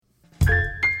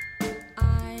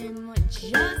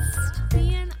Just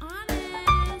being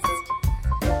honest.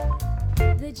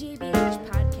 The JBH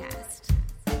podcast.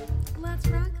 Let's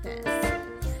rock this.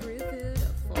 True food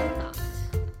for thought.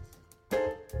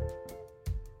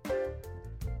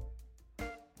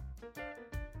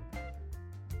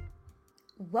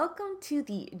 Welcome to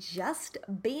the Just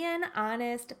Being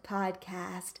Honest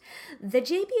podcast. The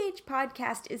JBH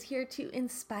podcast is here to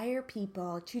inspire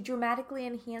people to dramatically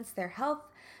enhance their health,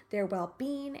 their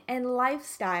well-being, and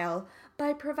lifestyle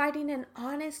by providing an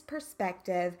honest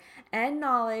perspective and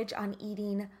knowledge on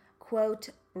eating, quote,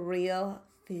 real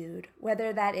food,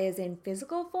 whether that is in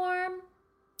physical form,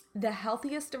 the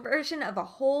healthiest version of a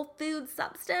whole food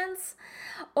substance,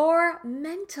 or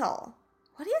mental.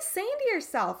 What are you saying to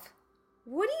yourself?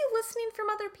 What are you listening from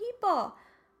other people?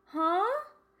 Huh?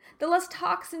 The less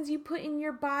toxins you put in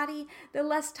your body, the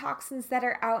less toxins that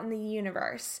are out in the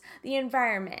universe, the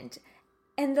environment,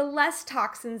 and the less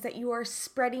toxins that you are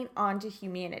spreading onto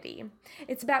humanity.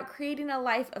 It's about creating a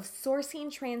life of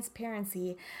sourcing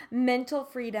transparency, mental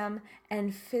freedom,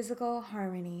 and physical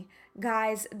harmony.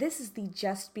 Guys, this is the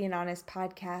Just Being Honest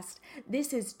podcast.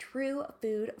 This is true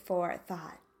food for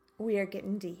thought. We are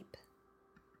getting deep.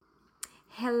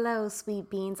 Hello, sweet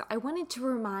beans. I wanted to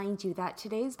remind you that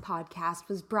today's podcast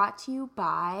was brought to you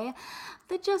by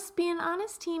the Just Being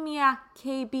Honest team. Yeah,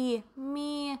 KB,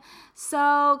 me.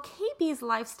 So KB's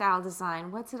lifestyle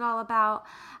design, what's it all about?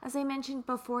 As I mentioned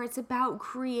before, it's about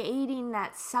creating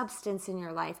that substance in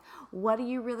your life. What are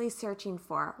you really searching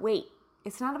for? Wait,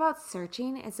 it's not about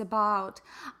searching. It's about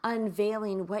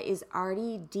unveiling what is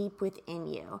already deep within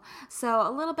you. So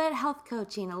a little bit health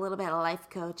coaching, a little bit life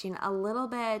coaching, a little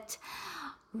bit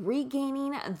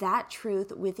regaining that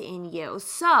truth within you.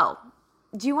 So,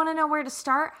 do you want to know where to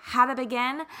start? How to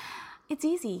begin? It's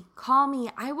easy. Call me.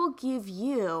 I will give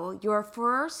you your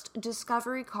first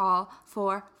discovery call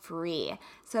for free.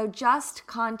 So just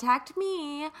contact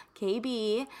me,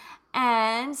 KB,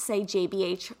 and say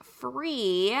JBH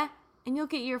free, and you'll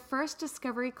get your first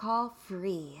discovery call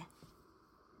free.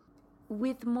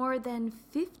 With more than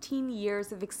 15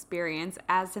 years of experience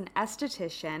as an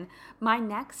esthetician, my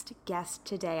next guest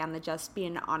today on the Just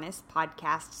Being Honest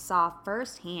podcast saw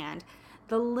firsthand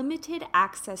the limited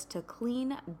access to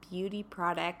clean beauty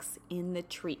products in the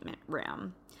treatment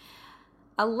room.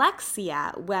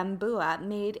 Alexia Wambua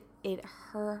made it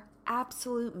her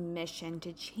absolute mission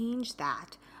to change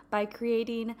that by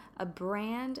creating a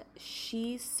brand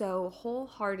she so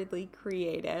wholeheartedly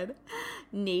created,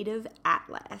 Native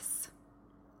Atlas.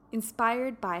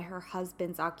 Inspired by her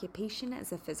husband's occupation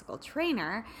as a physical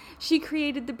trainer, she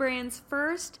created the brand's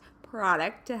first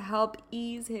product to help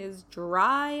ease his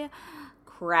dry,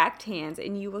 cracked hands,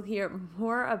 and you will hear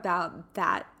more about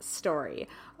that story.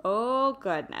 Oh,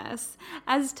 goodness.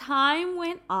 As time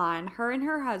went on, her and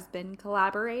her husband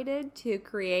collaborated to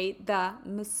create the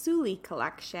Masuli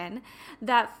collection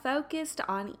that focused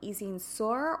on easing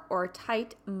sore or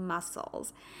tight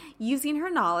muscles. Using her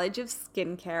knowledge of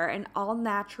skincare and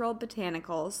all-natural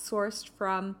botanicals sourced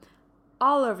from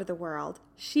all over the world,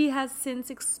 she has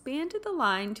since expanded the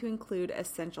line to include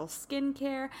essential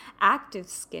skincare, active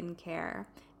skincare,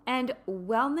 and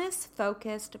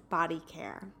wellness-focused body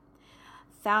care.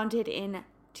 Founded in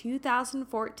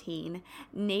 2014,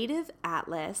 Native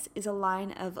Atlas is a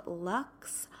line of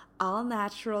luxe,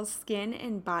 all-natural skin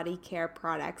and body care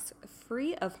products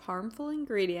free of harmful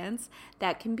ingredients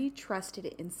that can be trusted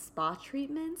in spa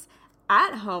treatments,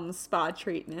 at-home spa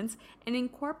treatments, and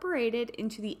incorporated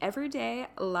into the everyday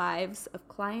lives of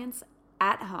clients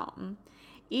at home.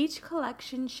 Each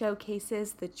collection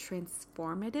showcases the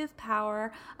transformative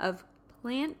power of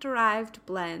plant-derived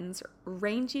blends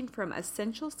ranging from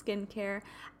essential skincare,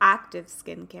 active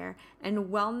skincare, and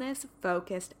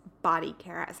wellness-focused body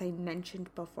care, as I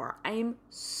mentioned before. I am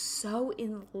so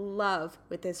in love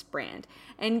with this brand.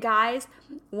 And guys,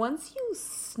 once you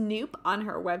snoop on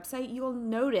her website, you'll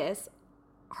notice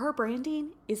her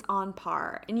branding is on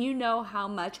par. And you know how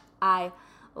much I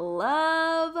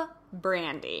love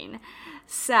branding.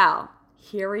 So,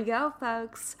 here we go,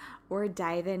 folks. We're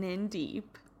diving in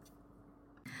deep.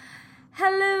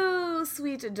 Hello,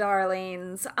 sweet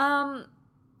darlings.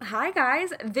 Hi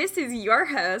guys, this is your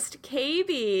host,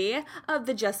 KB, of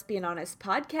the Just Being Honest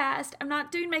podcast. I'm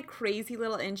not doing my crazy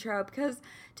little intro because,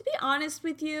 to be honest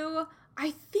with you,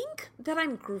 I think that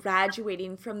I'm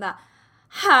graduating from the,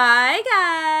 hi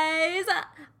guys,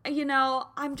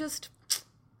 I'm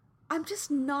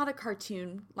just not a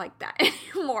cartoon like that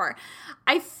anymore.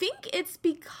 I think it's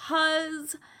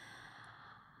because,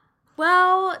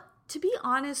 well, to be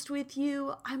honest with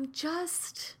you,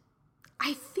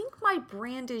 I think my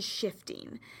brand is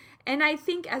shifting. And I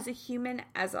think as a human,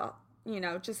 as a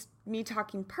just me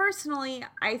talking personally,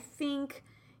 I think,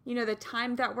 the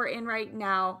time that we're in right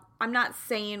now, I'm not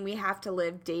saying we have to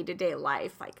live day-to-day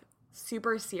life like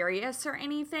super serious or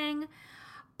anything,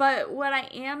 but what I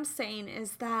am saying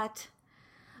is that,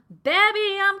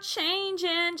 baby, I'm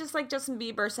changing, just like Justin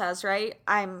Bieber says, right?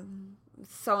 I'm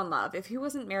so in love. If he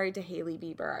wasn't married to Hailey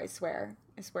Bieber, I swear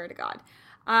to God.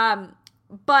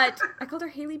 But I called her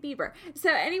Hailey Bieber.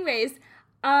 So anyways,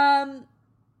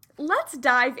 let's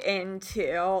dive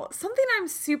into something I'm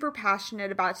super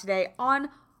passionate about today on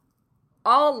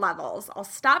all levels. I'll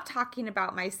stop talking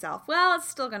about myself. Well, it's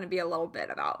still going to be a little bit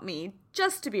about me,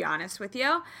 just to be honest with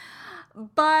you.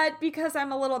 But because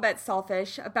I'm a little bit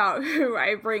selfish about who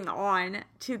I bring on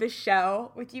to the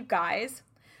show with you guys.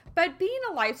 But being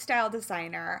a lifestyle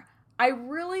designer, I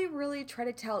really, really try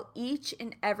to tell each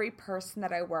and every person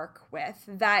that I work with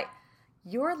that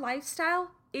your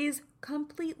lifestyle is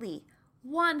completely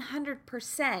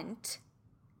 100%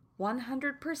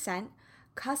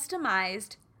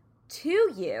 customized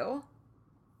to you,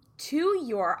 to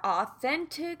your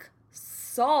authentic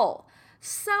soul.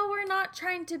 So we're not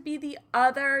trying to be the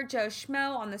other Joe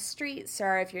Schmo on the street.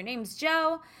 Sorry if your name's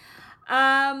Joe.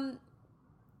 But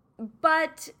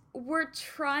we're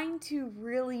trying to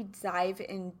really dive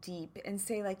in deep and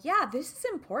say like, yeah, this is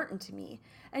important to me.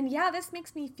 And yeah, this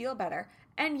makes me feel better.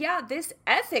 And yeah, this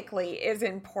ethically is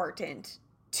important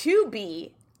to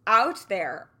be out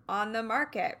there on the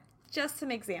market. Just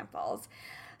some examples.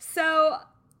 So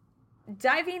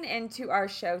diving into our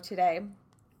show today,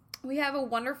 we have a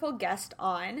wonderful guest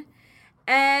on,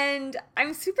 and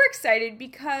I'm super excited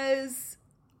because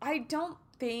I don't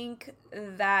think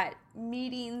that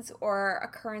meetings or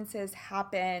occurrences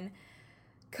happen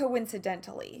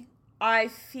coincidentally. I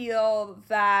feel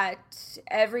that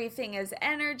everything is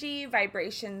energy,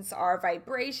 vibrations are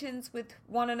vibrations with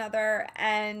one another,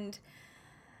 and,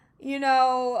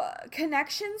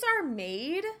 connections are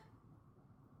made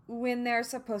when they're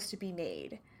supposed to be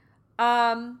made.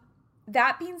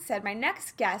 That being said, my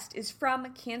next guest is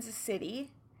from Kansas City,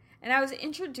 and I was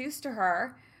introduced to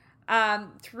her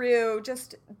through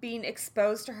just being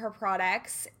exposed to her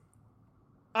products.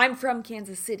 I'm from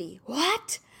Kansas City.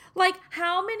 What? Like,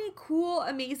 how many cool,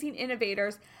 amazing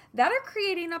innovators that are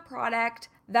creating a product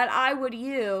that I would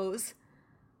use,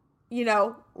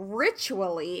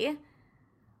 ritually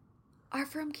are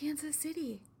from Kansas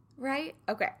City, right?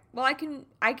 Okay. Well, I can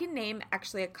name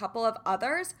actually a couple of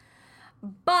others,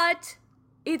 but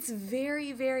it's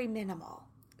very, very minimal.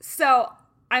 So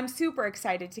I'm super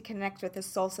excited to connect with this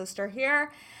soul sister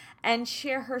here and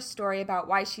share her story about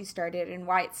why she started and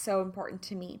why it's so important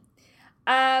to me.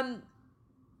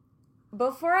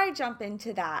 Before I jump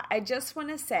into that, I just want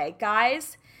to say,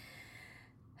 guys,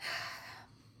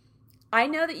 I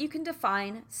know that you can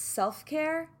define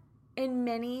self-care in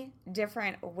many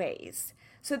different ways.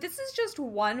 So this is just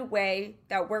one way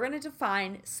that we're going to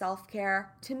define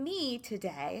self-care to me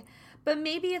today, but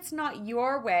maybe it's not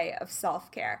your way of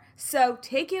self-care. So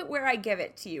take it where I give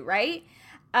it to you, right?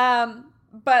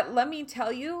 But let me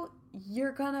tell you,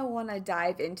 you're going to want to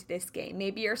dive into this game.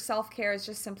 Maybe your self-care is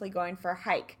just simply going for a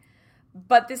hike,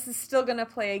 but this is still going to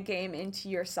play a game into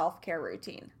your self-care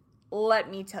routine. Let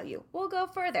me tell you, we'll go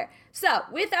further. So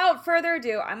without further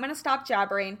ado, I'm going to stop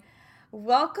jabbering.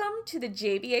 Welcome to the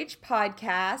JBH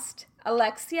podcast,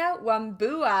 Alexia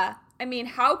Wambua. I mean,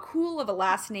 how cool of a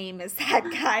last name is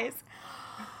that, guys?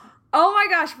 Oh my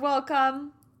gosh,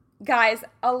 welcome. Guys,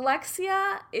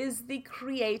 Alexia is the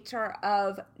creator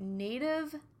of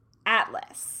Native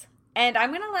Atlas. And I'm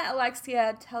going to let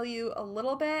Alexia tell you a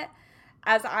little bit,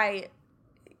 as I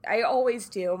always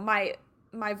do. My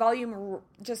volume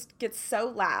just gets so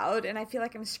loud and I feel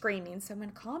like I'm screaming. So I'm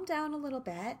going to calm down a little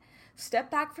bit,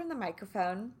 step back from the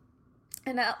microphone,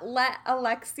 and let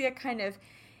Alexia kind of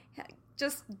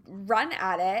just run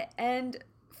at it. And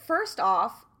first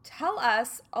off, tell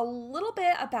us a little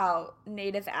bit about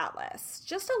Native Atlas.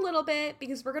 Just a little bit,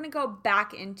 because we're going to go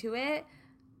back into it,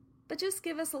 but just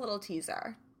give us a little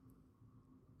teaser.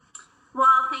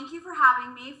 Well, thank you for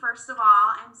having me. First of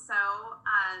all, I'm so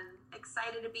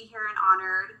excited to be here and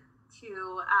honored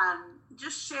to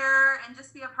just share and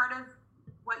just be a part of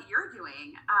what you're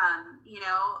doing.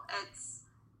 It's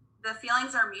the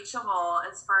feelings are mutual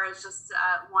as far as just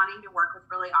wanting to work with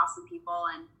really awesome people.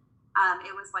 And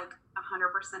it was like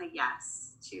 100% a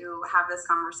yes to have this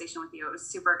conversation with you. It was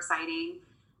super exciting.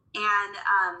 And,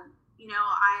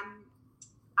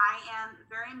 I am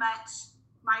very much,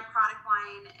 my product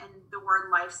line and the word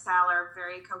lifestyle are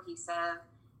very cohesive.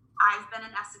 I've been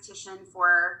an esthetician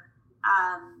for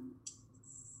a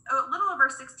little over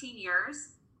 16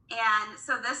 years. And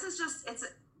so this is just,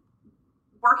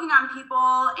 working on people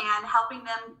and helping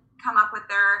them come up with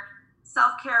their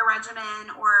self-care regimen,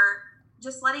 or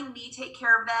just letting me take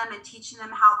care of them and teaching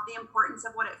them how the importance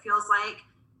of what it feels like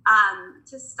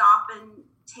to stop and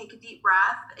take a deep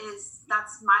breath,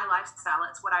 that's my lifestyle.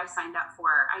 It's what I signed up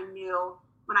for. I knew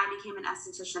when I became an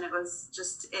esthetician,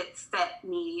 it fit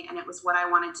me and it was what I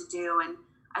wanted to do. And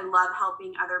I love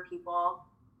helping other people.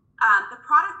 The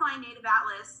product line Native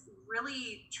Atlas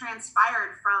really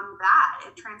transpired from that.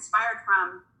 It transpired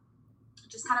from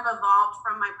just kind of evolved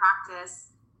from my practice.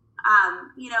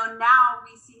 Now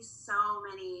we see so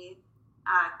many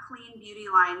clean beauty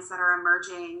lines that are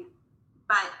emerging,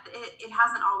 but it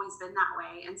hasn't always been that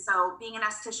way. And so being an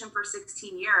esthetician for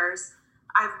 16 years,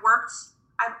 I've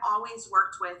always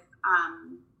worked with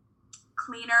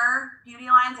cleaner beauty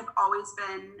lines. I've always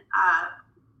been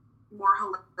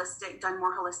done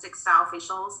more holistic style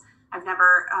facials. I've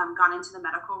never gone into the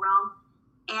medical realm.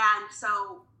 And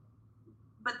so,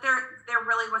 but there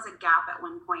really was a gap at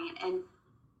one point. And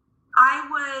I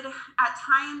would, at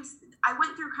times, I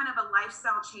went through kind of a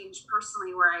lifestyle change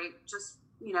personally where I just,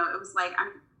 it was like,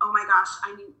 oh my gosh,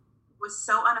 I was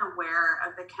so unaware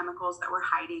of the chemicals that were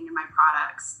hiding in my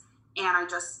products. And I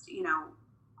just,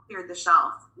 cleared the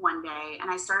shelf one day and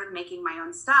I started making my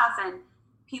own stuff, and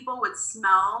people would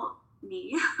smell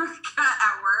me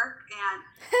at work, and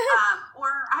or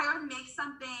I would make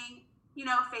something,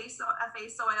 a face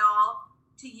oil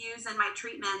to use in my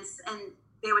treatments, and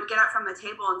they would get up from the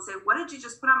table and say, "What did you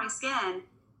just put on my skin?" And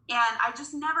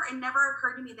it never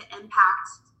occurred to me the impact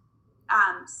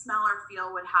smell or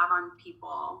feel would have on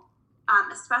people,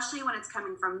 especially when it's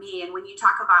coming from me. And when you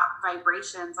talk about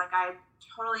vibrations, like I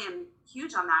totally am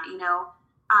huge on that.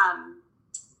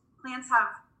 Plants have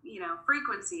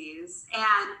frequencies,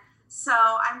 and so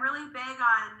I'm really big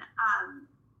on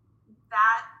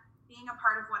that being a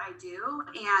part of what I do.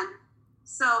 And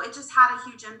so it just had a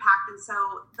huge impact. And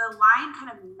so the line kind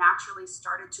of naturally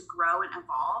started to grow and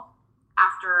evolve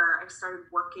after I started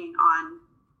working on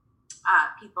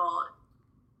people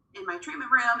in my treatment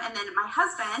room. And then my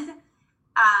husband,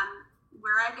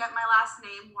 where I get my last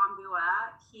name,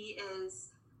 Wambua, he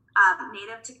is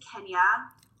native to Kenya.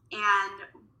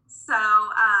 And so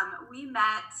we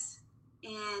met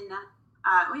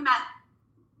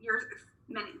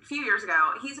a few years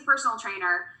ago. He's a personal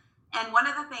trainer. And one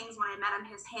of the things when I met him,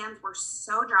 his hands were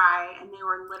so dry and they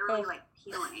were literally like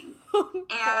peeling.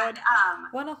 And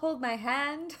want to hold my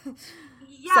hand?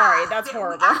 Yeah. Sorry, that's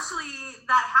horrible. Actually,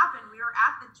 that happened. We were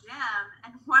at the gym,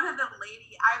 and one of the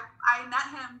ladies, I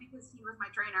met him because he was my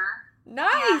trainer.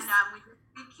 Nice.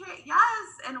 And yes,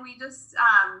 and we just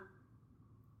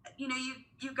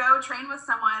you go train with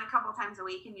someone a couple times a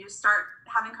week, and you start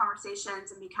having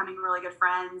conversations and becoming really good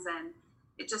friends, and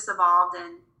it just evolved.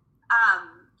 And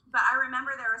but I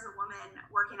remember there was a woman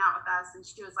working out with us, and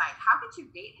she was like, "How could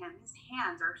you date him? His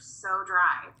hands are so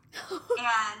dry."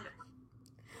 And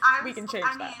we can change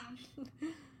that.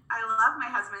 I love my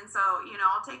husband, so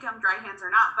I'll take him dry hands or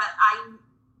not. But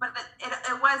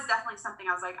it was definitely something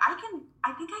I was like, I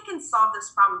think I can solve this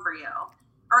problem for you,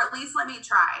 or at least let me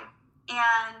try.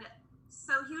 And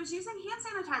so he was using hand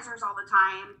sanitizers all the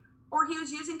time, or he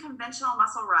was using conventional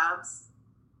muscle rubs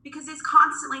because he's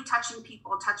constantly touching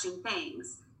people, touching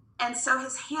things. And so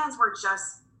his hands were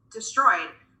just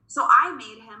destroyed. So I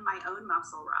made him my own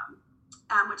muscle rub,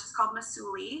 which is called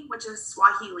Masuli, which is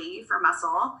Swahili for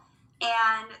muscle.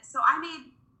 And so I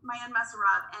made my own muscle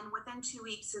rub, and within 2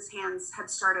 weeks, his hands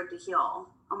had started to heal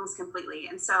almost completely.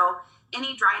 And so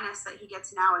any dryness that he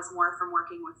gets now is more from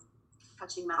working with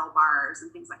touching metal bars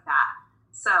and things like that.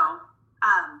 So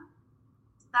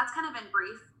that's kind of in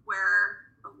brief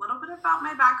a little bit about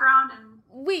my background and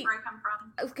where I come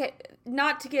from. Okay,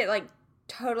 not to get like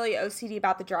totally OCD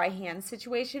about the dry hand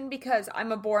situation, because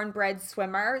I'm a born bred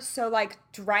swimmer, so like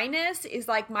dryness is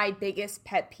like my biggest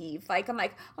pet peeve. Like I'm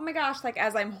like, oh my gosh, like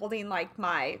as I'm holding like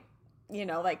my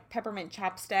like peppermint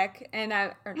chapstick and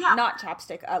not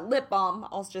chapstick, lip balm,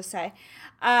 I'll just say,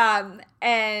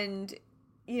 and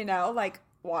like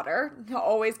water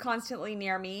always constantly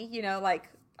near me, like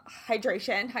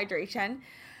hydration.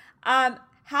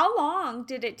 How long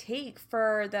did it take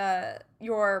for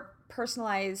your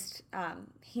personalized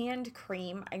hand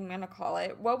cream, I'm gonna call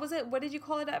it? What was it? What did you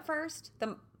call it at first?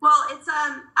 It's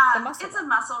a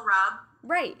muscle rub.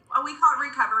 Right. We call it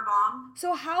Recover Balm.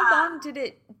 So how long did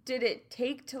it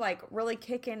take to like really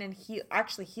kick in and heal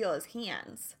his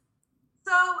hands?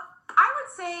 So I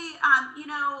would say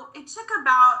it took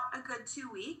about a good 2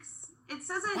 weeks. It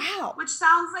says it, wow, which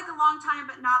sounds like a long time,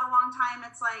 but not a long time.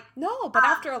 It's like no, but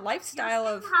after a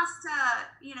lifestyle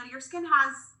your skin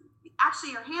has,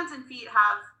 your hands and feet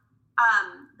have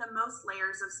the most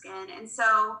layers of skin. And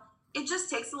so it just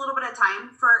takes a little bit of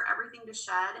time for everything to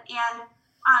shed and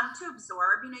to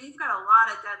absorb. You know, you've got a lot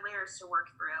of dead layers to work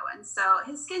through. And so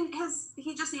his skin,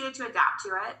 he just needed to adapt to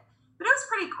it. But it was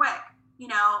pretty quick, you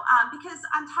know, because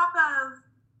on top of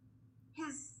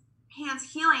his hands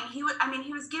healing, he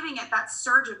was giving it that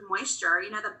surge of moisture. You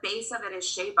know, the base of it is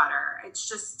shea butter. It's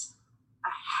just a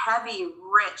heavy,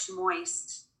 rich,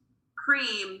 moist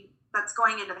cream that's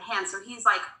going into the hand. So he's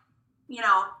like, you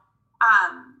know,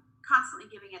 constantly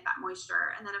giving it that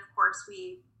moisture. And then of course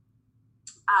we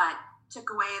took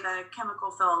away the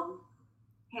chemical filled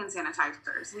hand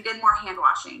sanitizers. We did more hand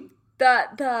washing.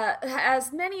 The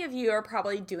as many of you are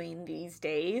probably doing these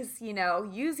days, you know,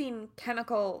 using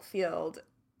chemical filled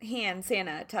hand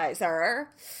sanitizer,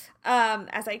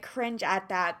 as I cringe at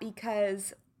that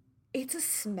because it's a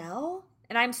smell,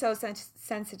 and I'm so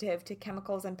sensitive to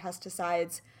chemicals and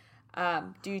pesticides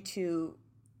due to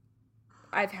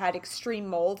I've had extreme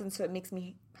mold, and so it makes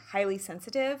me highly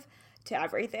sensitive to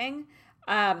everything.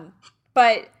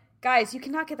 But guys, you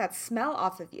cannot get that smell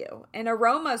off of you, and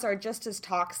aromas are just as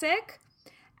toxic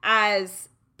as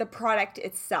the product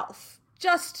itself.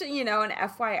 Just, you know, an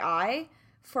FYI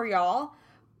for y'all.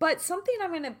 But something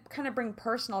I'm going to kind of bring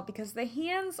personal, because the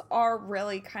hands are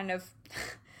really kind of,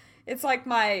 it's like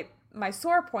my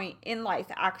sore point in life,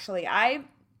 actually. I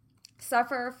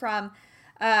suffer from,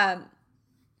 I'm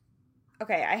not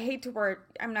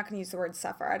going to use the word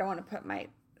suffer. I don't want to put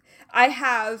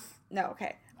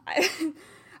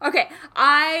okay.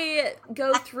 I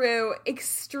go through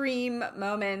extreme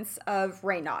moments of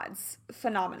Raynaud's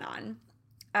phenomenon.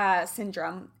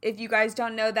 Syndrome. If you guys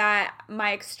don't know that,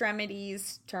 my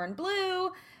extremities turn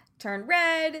blue, turn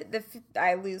red,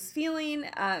 I lose feeling,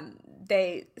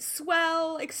 they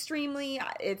swell extremely,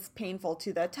 it's painful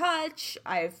to the touch,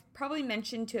 I've probably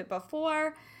mentioned to it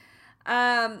before,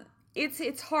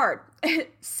 it's hard.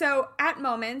 So at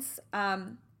moments,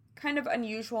 kind of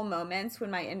unusual moments when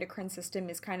my endocrine system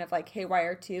is kind of like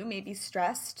haywire too, maybe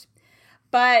stressed,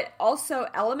 but also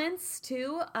elements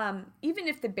too. Even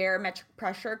if the barometric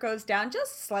pressure goes down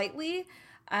just slightly,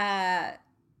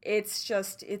 it's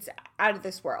out of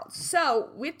this world. So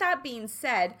with that being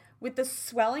said, with the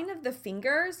swelling of the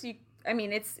fingers,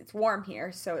 it's warm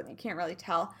here, so you can't really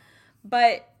tell.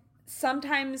 But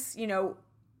sometimes, you know,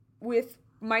 with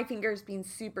my fingers being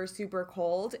super, super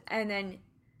cold and then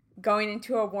going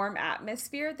into a warm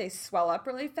atmosphere, they swell up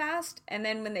really fast. And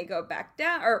then when they go back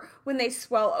down, or when they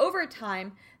swell over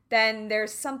time, then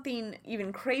there's something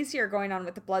even crazier going on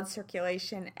with the blood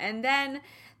circulation. And then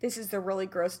this is the really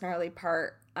gross, gnarly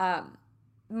part.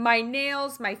 My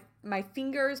nails, my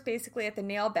fingers, basically at the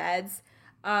nail beds,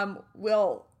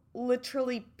 will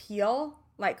literally peel,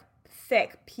 like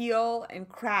thick, peel and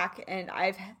crack. And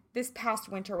this past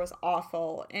winter was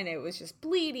awful, and it was just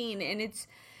bleeding, and it's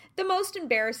the most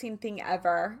embarrassing thing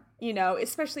ever, you know,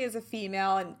 especially as a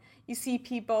female, and you see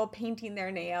people painting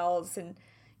their nails, and,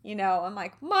 you know, I'm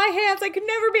like, my hands, I could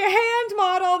never be a hand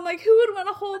model. I'm like, who would want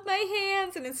to hold my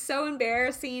hands? And it's so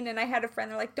embarrassing. And I had a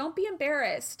friend, they're like, don't be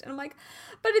embarrassed. And I'm like,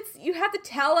 but you have to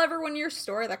tell everyone your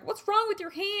story. Like, what's wrong with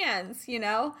your hands, you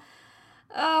know?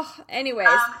 Oh, anyways.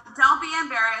 Don't be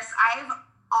embarrassed. I've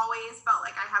always felt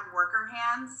like I have worker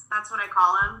hands. That's what I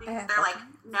call them, because they're like,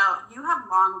 no, you have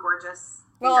long, gorgeous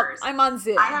fingers. I'm on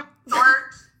Zoom. I have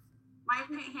short, my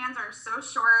hands are so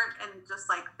short and just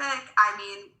like thick. I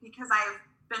mean, because I've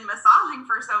been massaging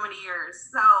for so many years.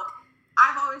 So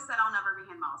I've always said I'll never be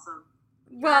hand model. So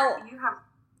you have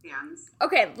hands.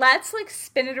 Okay, let's like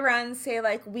spin it around and say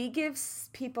like we give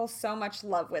people so much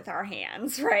love with our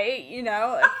hands, right? You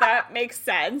know, if that makes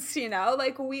sense, you know,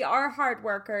 like we are hard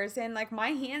workers, and like my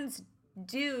hands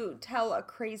do tell a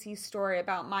crazy story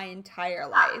about my entire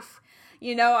life.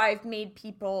 You know, I've made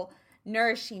people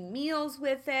nourishing meals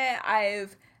with it.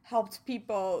 I've helped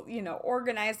people, you know,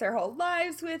 organize their whole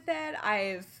lives with it.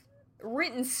 I've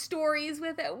written stories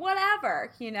with it,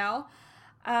 whatever, you know.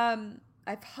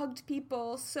 I've hugged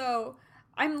people. So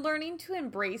I'm learning to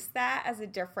embrace that as a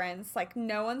difference. Like,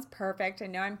 no one's perfect. I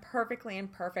know I'm perfectly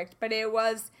imperfect, but it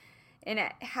was, and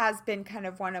it has been kind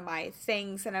of one of my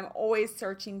things. And I'm always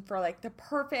searching for like the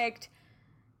perfect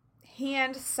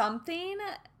hand something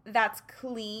that's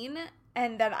clean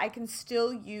and that I can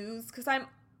still use, because I'm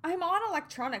on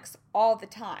electronics all the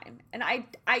time, and I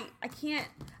can't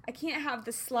have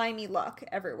the slimy look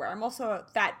everywhere. I'm also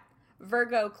that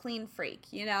Virgo clean freak,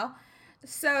 you know?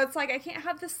 So it's like I can't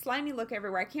have the slimy look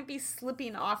everywhere. I can't be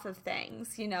slipping off of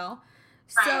things, you know?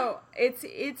 Right. So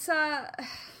it's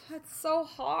so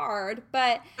hard,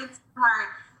 but it's hard.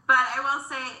 But I will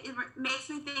say it makes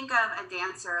me think of a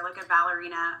dancer, like a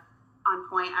ballerina. on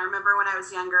point. I remember when I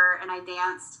was younger and I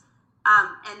danced,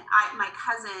 my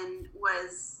cousin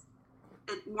was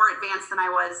more advanced than I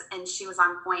was, and she was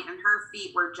on point, and her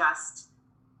feet were just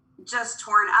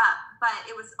torn up. But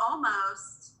it was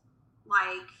almost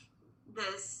like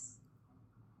this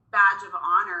badge of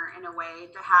honor in a way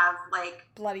to have like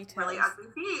bloody toes, really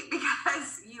ugly feet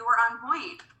because you were on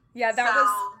point. Yeah, that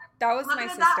was my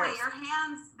sister's. That way.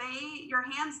 Your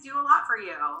hands do a lot for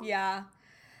you. Yeah.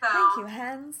 So, thank you,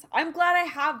 hands. I'm glad I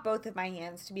have both of my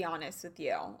hands, to be honest with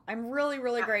you. I'm really,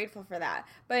 really grateful for that.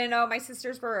 But, my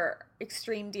sisters were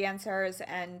extreme dancers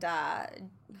and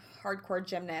hardcore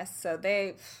gymnasts, so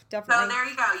they definitely... So there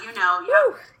you go,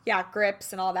 Yeah,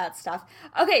 grips and all that stuff.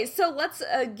 Okay, so let's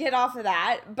get off of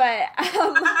that, but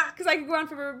because I could go on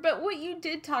forever. But what you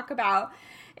did talk about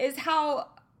is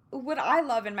how... What I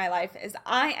love in my life is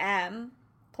I am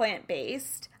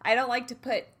plant-based. I don't like to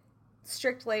put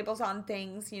strict labels on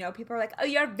things. People are like, oh,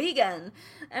 you're vegan.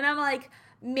 And I'm like,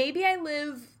 maybe I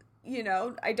live,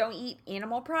 I don't eat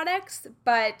animal products,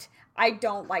 but I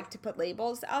don't like to put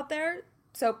labels out there.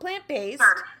 So plant-based,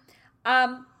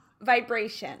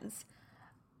 vibrations.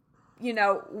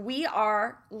 We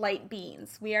are light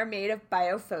beings. We are made of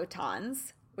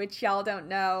biophotons, which y'all don't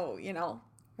know,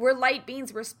 We're light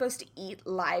beings. We're supposed to eat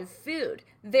live food.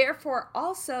 Therefore,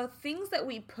 also, things that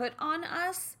we put on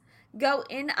us go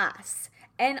in us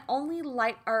and only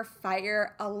light our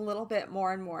fire a little bit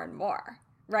more and more and more,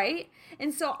 right?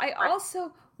 And so I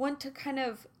also want to kind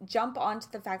of jump onto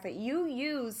the fact that you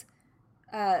use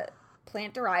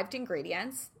plant-derived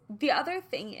ingredients. The other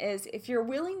thing is, if you're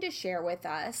willing to share with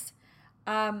us,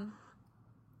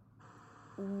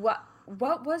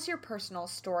 what was your personal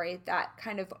story that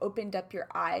kind of opened up your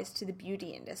eyes to the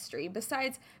beauty industry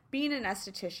besides being an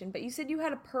esthetician? But you said you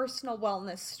had a personal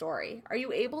wellness story. Are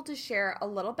you able to share a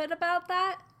little bit about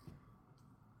that?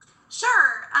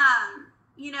 Sure.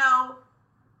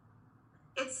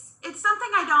 It's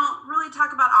something I don't really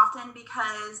talk about often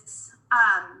because,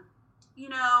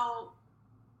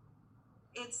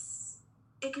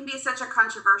 it can be such a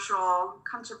controversial,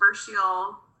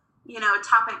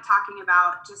 topic talking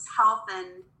about just health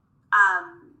and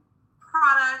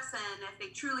products and if they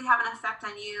truly have an effect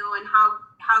on you and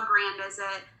how grand is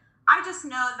it. I just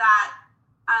know that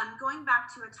going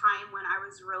back to a time when I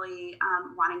was really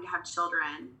wanting to have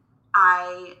children,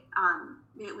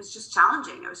 it was just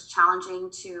challenging. It was challenging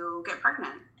to get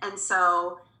pregnant. And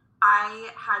so I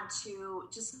had to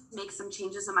just make some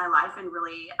changes in my life and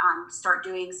really start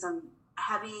doing some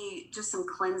some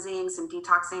cleansing, some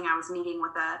detoxing. I was meeting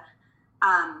with a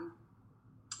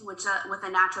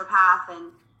naturopath,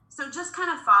 and so just kind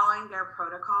of following their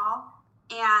protocol.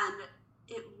 And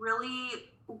it really,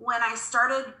 when I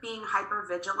started being hyper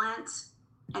vigilant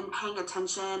and paying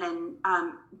attention and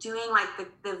doing like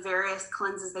the various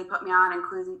cleanses they put me on,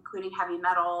 including heavy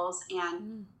metals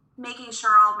and making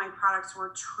sure all of my products were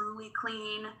truly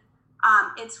clean,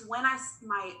 it's when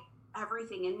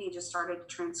everything in me just started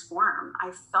to transform.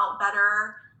 I felt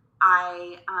better.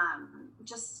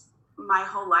 My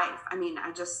whole life. I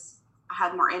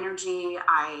had more energy.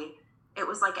 It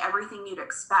was like everything you'd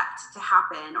expect to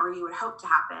happen or you would hope to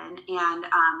happen. And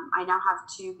I now have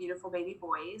 2 beautiful baby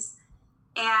boys.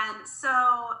 And so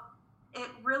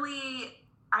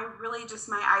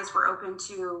my eyes were open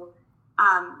to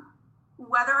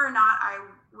whether or not I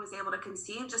was able to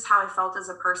conceive, just how I felt as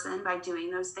a person by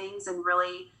doing those things and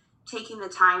really taking the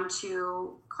time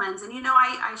to cleanse. And,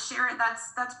 I share it.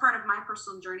 That's part of my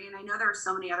personal journey. And I know there are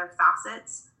so many other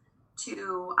facets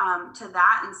to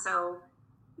that. And so,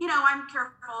 I'm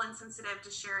careful and sensitive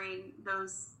to sharing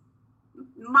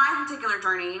my particular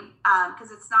journey,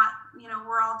 because it's not,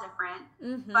 we're all different.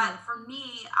 Mm-hmm. But for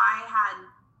me, I had,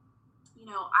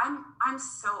 I'm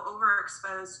so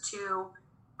overexposed to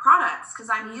products because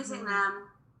I'm using them.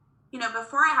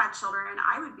 Before I had children,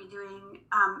 I would be doing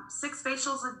 6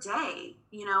 facials a day,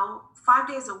 5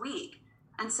 days a week.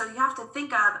 And so you have to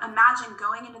imagine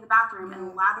going into the bathroom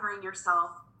and lathering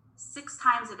yourself 6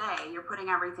 times a day. You're putting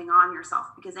everything on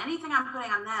yourself because anything I'm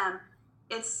putting on them,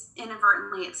 it's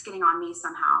getting on me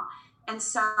somehow. And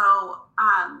so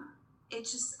I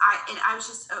was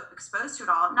just exposed to it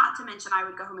all. Not to mention I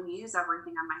would go home and use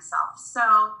everything on myself.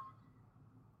 So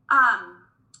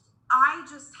I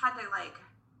just had to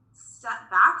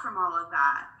step back from all of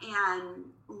that and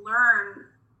learn,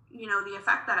 the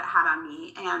effect that it had on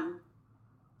me.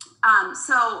 And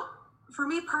so for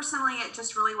me personally, it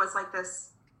just really was like this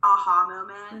aha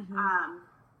moment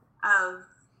of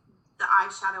the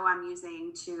eyeshadow I'm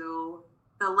using to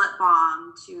the lip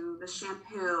balm to the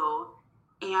shampoo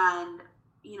and,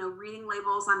 reading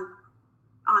labels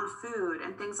on food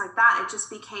and things like that. It just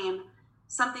became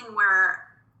something where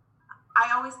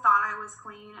I always thought I was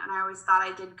clean and I always thought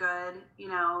I did good. You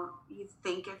know, you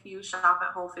think if you shop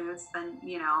at Whole Foods, then,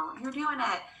 you know, you're doing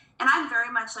it. And I'm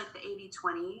very much like the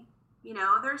 80-20. You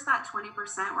know, there's that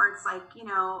 20% where it's like, you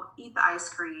know, eat the ice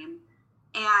cream.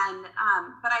 And,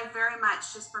 but I very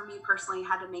much, just for me personally,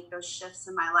 had to make those shifts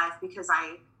in my life because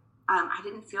I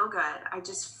didn't feel good. I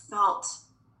just felt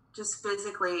just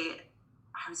physically,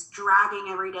 I was dragging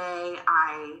every day.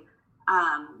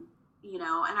 You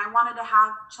know, and I wanted to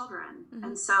have children. Mm-hmm.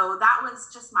 And so that was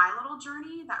just my little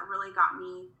journey that really got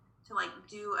me to like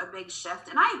do a big shift.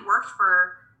 And I worked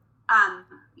for,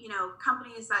 you know,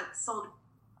 companies that sold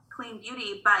clean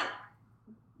beauty, but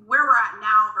where we're at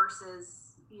now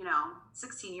versus, you know,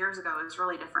 16 years ago is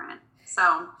really different.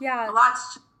 So yeah, a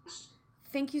lot's changed.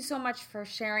 Thank you so much for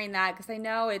sharing that, because I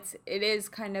know it is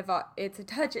kind of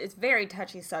it's very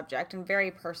touchy subject and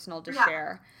very personal to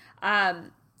share.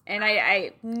 And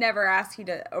I never ask you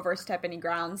to overstep any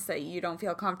grounds that you don't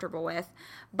feel comfortable with.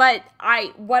 But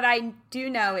what I do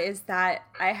know is that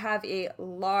I have a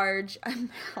large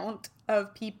amount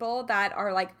of people that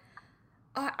are like,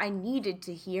 oh, I needed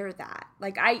to hear that.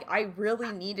 Like, I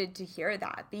really needed to hear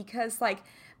that because, like,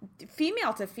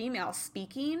 female to female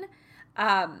speaking,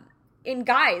 and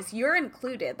guys, you're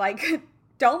included. Like,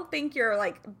 don't think you're,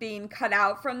 like, being cut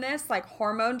out from this, like,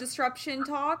 hormone disruption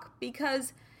talk,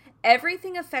 because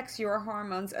everything affects your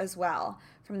hormones as well,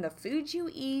 from the food you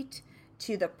eat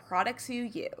to the products you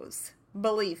use.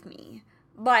 Believe me,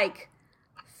 like,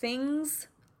 things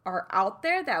are out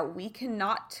there that we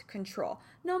cannot control.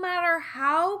 No matter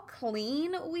how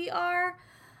clean we are,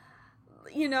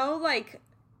 you know, like,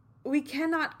 we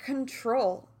cannot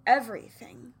control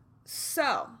everything.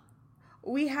 So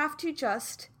we have to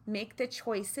just make the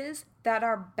choices that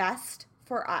are best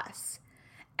for us.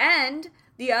 And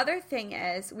the other thing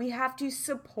is we have to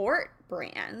support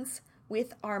brands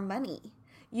with our money.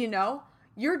 You know,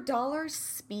 your dollar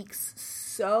speaks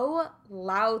so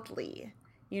loudly,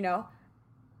 you know,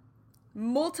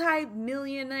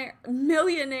 millionaire,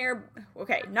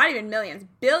 okay, not even millions,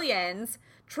 billions,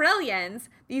 trillions,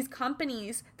 these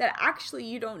companies that actually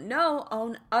you don't know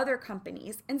own other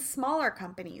companies and smaller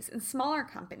companies and smaller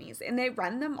companies, and they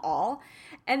run them all,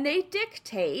 and they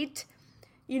dictate,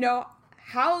 you know,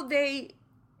 how they,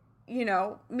 you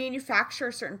know, manufacture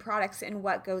certain products and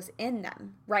what goes in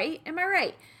them, right? Am I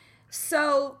right?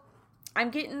 So I'm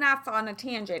getting off on a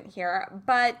tangent here,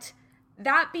 but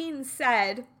that being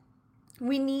said,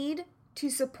 we need to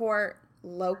support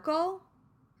local.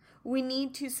 We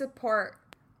need to support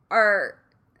our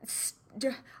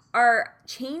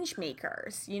change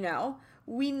makers, you know.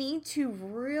 We need to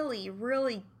really,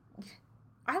 really,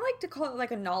 I like to call it like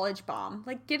a knowledge bomb.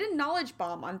 Like, get a knowledge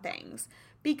bomb on things.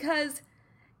 Because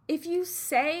if you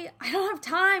say, I don't have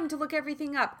time to look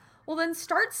everything up, well, then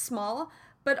start small.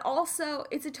 But also,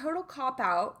 it's a total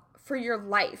cop-out for your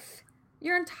life,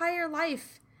 your entire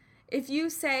life. If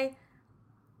you say,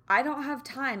 I don't have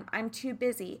time, I'm too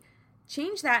busy,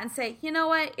 change that and say, you know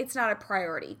what, it's not a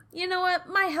priority. You know what,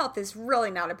 my health is really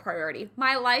not a priority.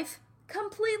 My life,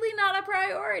 completely not a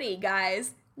priority,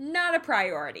 guys. Not a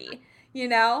priority, you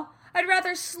know? I'd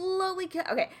rather slowly,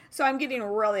 okay, so I'm getting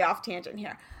really off tangent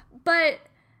here. But,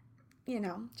 you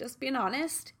know, just being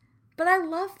honest. But I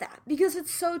love that because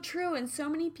it's so true and so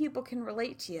many people can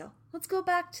relate to you. Let's go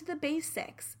back to the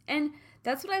basics. And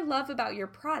that's what I love about your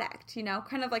product, you know,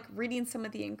 kind of like reading some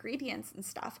of the ingredients and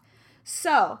stuff.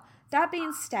 So that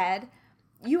being said,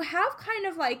 you have kind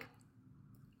of like,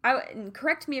 and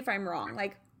correct me if I'm wrong,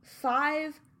 like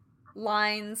 5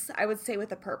 lines, I would say,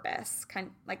 with a purpose, kind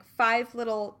of like 5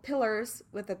 little pillars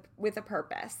with a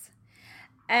purpose.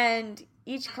 And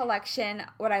each collection,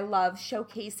 what I love,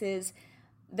 showcases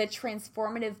the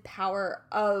transformative power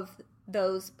of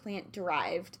those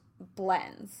plant-derived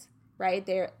blends, right?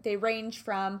 They range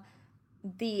from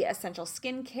the essential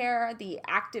skincare, the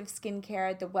active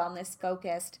skincare, the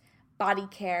wellness-focused body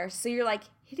care. So you're like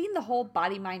hitting the whole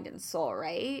body, mind, and soul,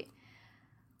 right?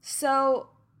 So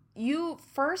you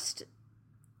first,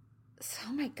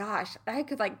 oh my gosh, I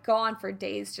could like go on for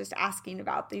days just asking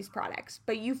about these products.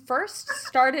 But you first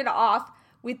started off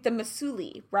with the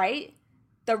Masuli, right?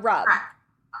 The rub.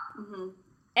 Mm-hmm.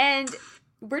 And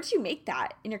where did you make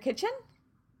that? In your kitchen?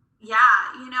 Yeah,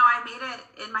 you know, I made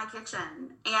it in my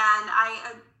kitchen. And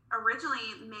I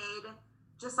originally made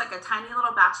just like a tiny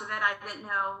little batch of it. I didn't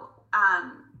know,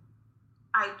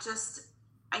 I just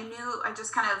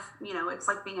kind of, you know, it's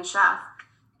like being a chef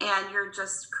and you're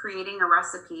just creating a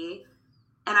recipe.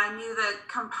 And I knew the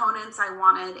components I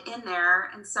wanted in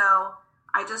there. And so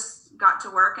I just got to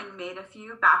work and made a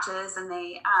few batches, and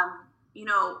they, you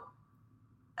know,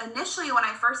 initially when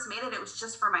I first made it, it was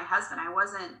just for my husband. I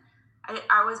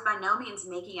was by no means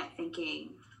making it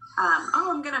thinking,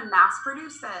 I'm going to mass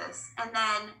produce this. And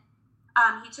then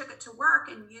he took it to work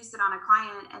and used it on a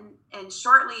client. And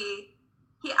shortly,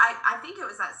 I think it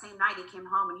was that same night he came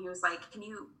home and he was like, can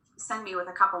you send me with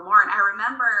a couple more? And I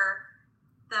remember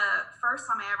the first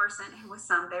time I ever sent him with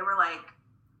some, they were like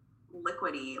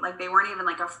liquidy. Like they weren't even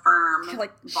like a firm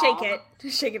like ball.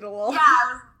 Shake it a little.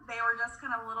 Yeah, they were just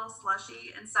kind of a little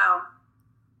slushy. And so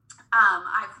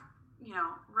I've,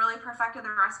 really perfected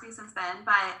the recipe since then.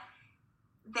 But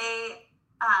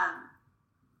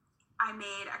I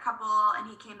made a couple and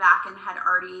he came back and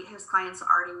his clients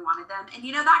already wanted them. And,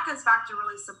 that goes back to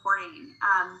really supporting,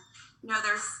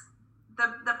 there's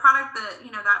the product that,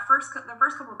 the first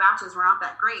couple batches were not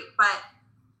that great, but,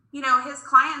 his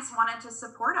clients wanted to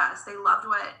support us. They loved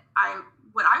what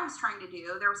I was trying to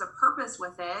do. There was a purpose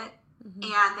with it. Mm-hmm.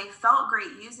 And they felt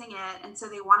great using it. And so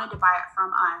they wanted to buy it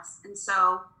from us. And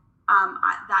so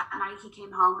that night he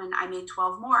came home and I made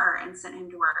 12 more and sent him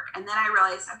to work. And then I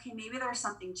realized, okay, maybe there's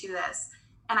something to this.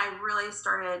 And I really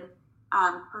started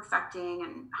perfecting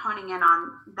and honing in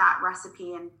on that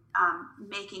recipe and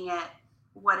making it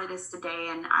what it is today.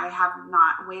 And I have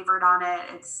not wavered on it.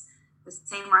 It's the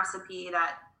same recipe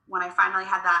that when I finally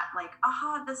had that, like,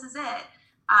 aha, this is it.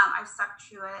 I've stuck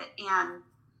to it. And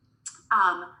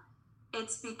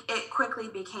it quickly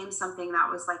became something that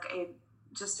was like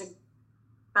just a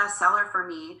bestseller for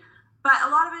me. But a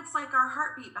lot of it's like our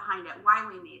heartbeat behind it, why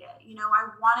we made it. I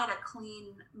wanted a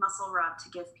clean muscle rub to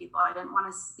give people. I didn't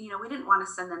want to, we didn't want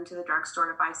to send them to the drugstore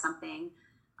to buy something,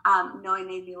 knowing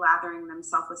they'd be lathering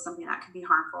themselves with something that could be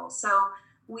harmful. So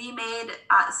we made,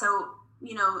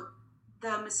 the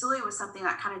Masuli was something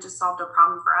that kind of just solved a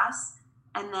problem for us.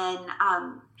 And then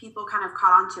people kind of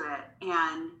caught on to it.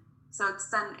 And so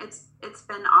it's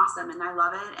been awesome and I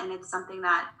love it. And it's something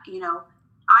that,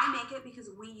 I make it because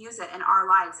we use it in our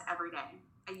lives every day.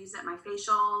 I use it in my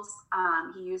facials.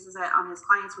 He uses it on his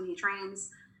clients when he trains,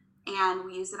 and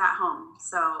we use it at home.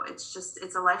 So it's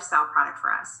a lifestyle product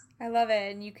for us. I love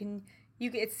it. And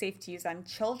it's safe to use on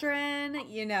children,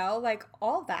 like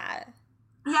all that.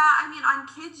 Yeah. I mean, on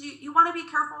kids, you want to be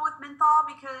careful with menthol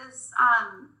because,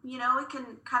 it can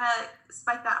kind of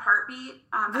spike that heartbeat.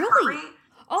 Really? Heart rate.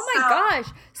 Oh my gosh.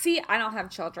 See, I don't have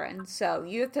children, so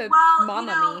you have to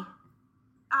mama me.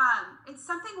 It's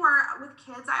something where with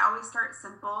kids, I always start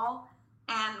simple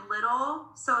and little,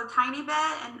 so a tiny bit,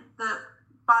 and the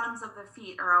bottoms of the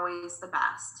feet are always the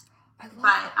best.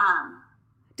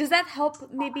 Does that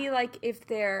help maybe like if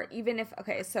they're,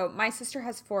 okay, so my sister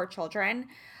has 4 children,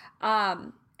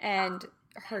 and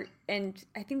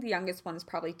I think the youngest one is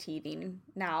probably teething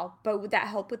now, but would that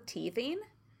help with teething?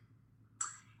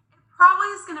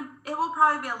 It will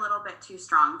probably be a little bit too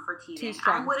strong for teething.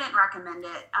 I wouldn't recommend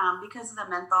it because of the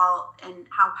menthol and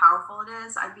how powerful it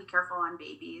is. I'd be careful on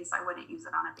babies. I wouldn't use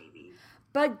it on a baby.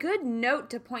 But good note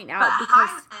to point out but because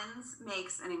Hyman's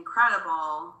makes an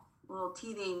incredible little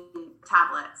teething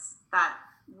tablets that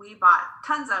we bought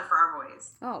tons of for our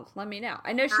boys. Oh, let me know.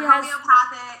 I know they're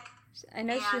homeopathic. I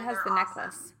know she has the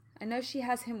necklace. Awesome. I know she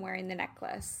has him wearing the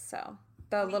necklace. So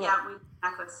we have the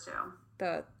necklace too.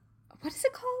 What is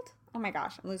it called? Oh my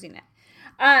gosh, I'm losing it.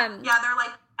 Yeah, they're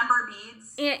like amber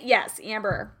beads. Yes,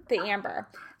 amber, the amber.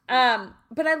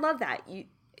 But I love that.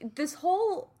 This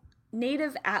whole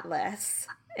Native Atlas,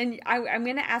 and I'm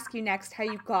going to ask you next how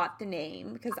you got the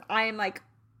name, because I am like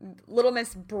Little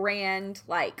Miss Brand,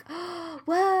 like,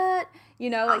 what?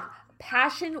 Like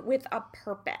passion with a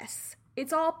purpose.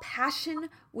 It's all passion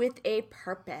with a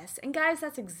purpose. And guys,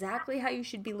 that's exactly how you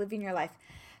should be living your life.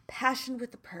 Passion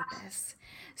with a purpose.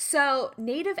 So,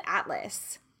 Native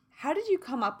Atlas, how did you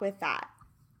come up with that?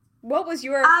 What was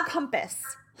your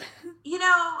compass? When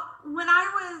I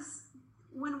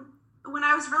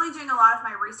was really doing a lot of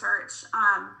my research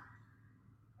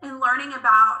and learning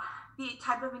about the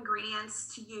type of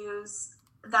ingredients to use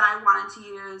that I wanted to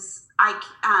use, I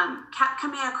kept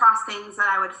coming across things that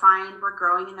I would find were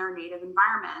growing in their native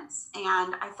environments.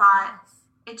 And I thought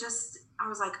I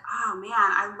was like, oh man,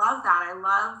 I love that.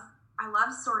 I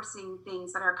love sourcing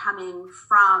things that are coming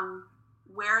from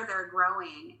where they're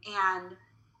growing and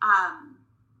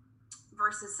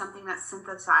versus something that's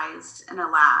synthesized in a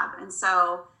lab. And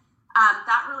so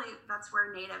that's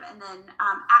where Native. And then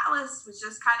Atlas was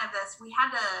just kind of this,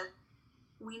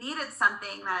 we needed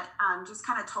something that just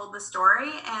kind of told the story.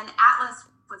 And Atlas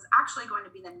was actually going to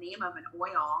be the name of an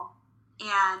oil.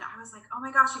 And I was like, oh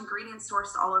my gosh, ingredients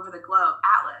sourced all over the globe.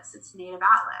 Atlas, it's Native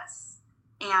Atlas.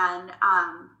 And,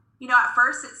 at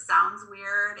first it sounds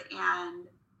weird and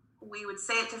we would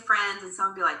say it to friends and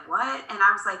someone would be like, what? And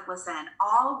I was like, listen,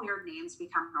 all weird names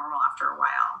become normal after a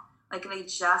while. Like they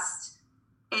just,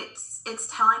 it's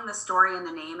telling the story in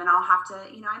the name, and I'll have to,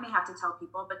 I may have to tell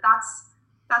people, but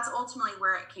that's ultimately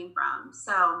where it came from.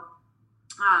 So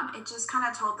it just kind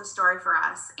of told the story for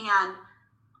us. And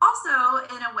also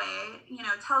in a way,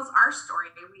 tells our story.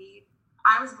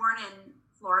 I was born in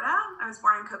Florida. I was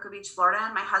born in Cocoa Beach, Florida,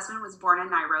 and my husband was born in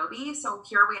Nairobi. So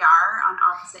here we are on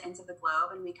opposite ends of the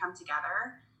globe, and we come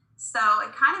together. So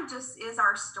it kind of just is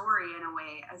our story in a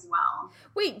way as well.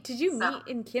 Wait, did you meet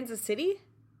in Kansas City?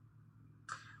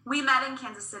 We met in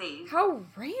Kansas City. How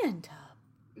random.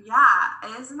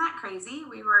 Yeah, isn't that crazy?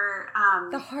 We were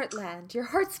the heartland. Your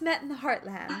hearts met in the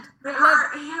heartland. We met.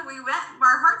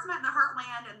 Our hearts met in the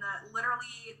heartland, in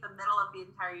literally the middle of the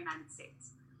entire United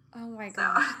States. Oh my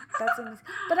gosh, that's amazing.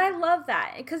 But I love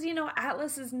that because,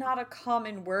 Atlas is not a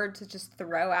common word to just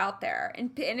throw out there.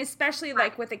 And especially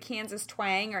like with a Kansas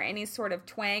twang or any sort of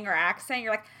twang or accent,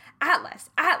 you're like, Atlas.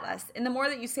 And the more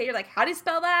that you say, you're like, how do you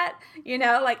spell that?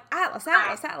 Like Atlas.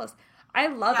 I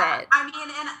love it. I mean,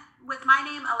 and with my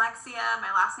name, Alexia,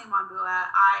 my last name, Wambua,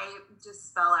 I just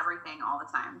spell everything all the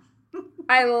time.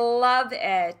 I love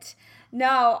it.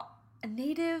 No, a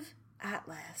native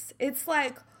Atlas. It's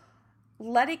like,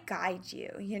 let it guide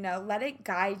you, let it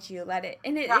guide you,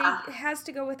 and it has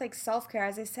to go with like self-care.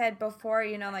 As I said before,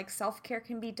 like self-care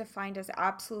can be defined as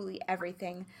absolutely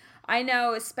everything. I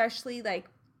know, especially like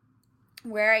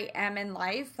where I am in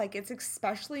life, like it's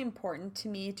especially important to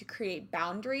me to create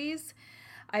boundaries.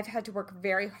 I've had to work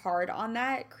very hard on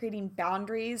that, creating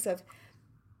boundaries of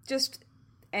just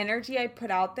energy I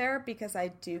put out there, because I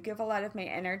do give a lot of my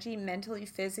energy mentally,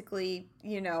 physically,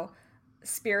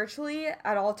 spiritually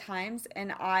at all times,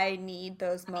 and I need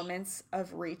those moments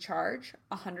of recharge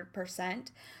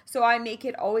 100%. So I make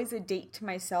it always a date to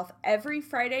myself every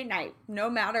Friday night, no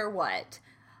matter what.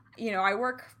 I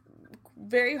work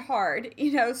very hard,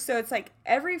 so it's like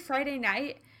every Friday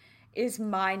night is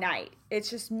my night. It's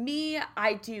just me.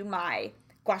 I do my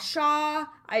gua sha,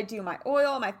 I do my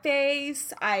oil on my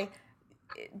face.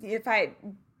 If I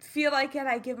feel like it,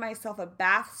 I give myself a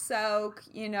bath soak,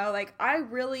 like I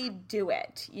really do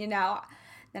it,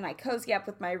 then I cozy up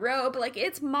with my robe, like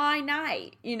it's my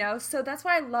night, so that's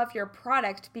why I love your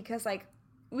product, because like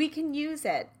we can use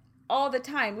it all the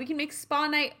time. We can make spa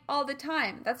night all the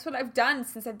time. That's what I've done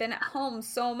since I've been at home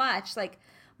so much. Like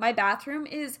my bathroom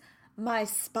is my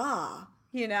spa,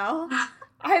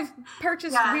 I've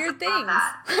purchased weird things.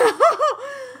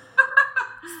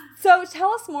 So tell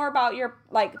us more about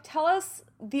tell us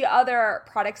the other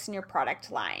products in your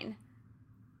product line.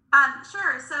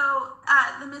 Sure. So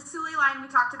the Missouli line we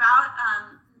talked about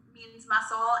means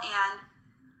muscle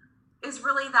and is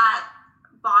really that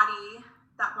body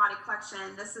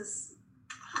collection. This is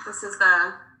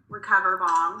the Recover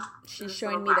Balm. She's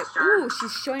showing me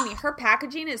she's showing me her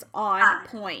packaging is on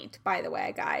point, by the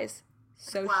way, guys.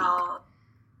 So chic.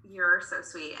 You're so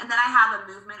sweet. And then I have a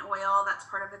movement oil that's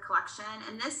part of the collection.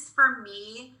 And this, for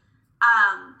me,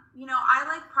 I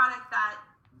like product that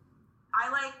I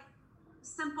like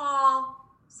simple,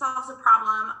 solves a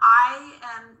problem. I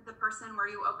am the person where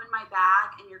you open my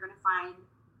bag and you're going to find,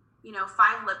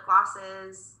 5 lip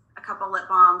glosses, a couple lip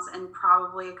balms, and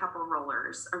probably a couple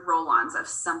rollers or roll-ons of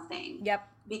something. Yep.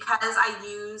 Because I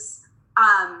use,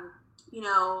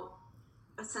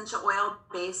 essential oil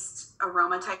based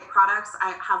aroma type products.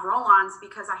 I have roll-ons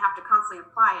because I have to constantly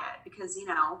apply it because,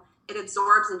 it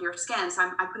absorbs into your skin. So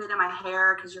I put it in my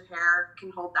hair because your hair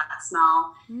can hold that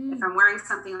smell. If I'm wearing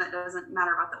something that doesn't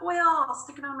matter about the oil, I'll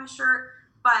stick it on my shirt.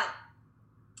 But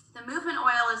the movement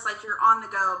oil is like your on the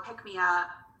go, pick me up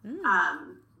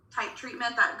type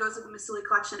treatment that goes with the Missouli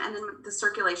collection. And then the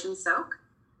circulation soak.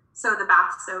 So the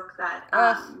bath soak that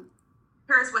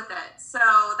pairs with it. So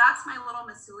that's my little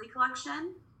Missouli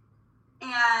collection.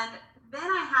 And then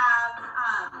I have,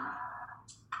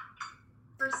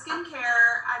 for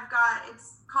skincare,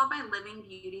 it's called my Living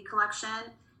Beauty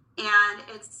collection. And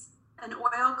it's an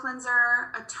oil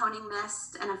cleanser, a toning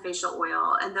mist, and a facial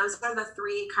oil. And those are the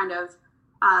 3 kind of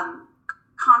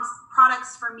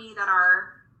products for me that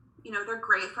are, they're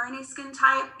great for any skin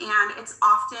type. And it's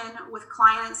often with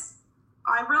clients,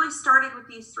 I really started with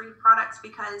these 3 products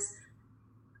because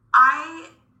I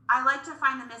like to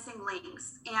find the missing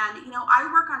links. And, I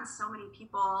work on so many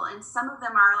people, and some of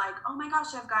them are like, oh my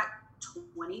gosh, I've got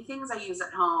 20 things I use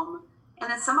at home.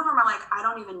 And then some of them are like, I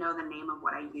don't even know the name of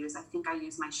what I use. I think I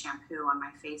use my shampoo on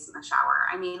my face in the shower.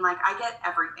 I mean, like, I get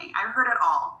everything. I've heard it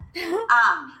all.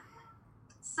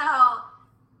 So,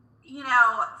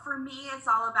 for me, it's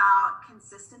all about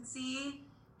consistency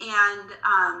and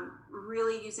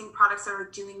really using products that are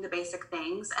doing the basic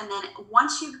things. And then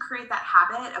once you create that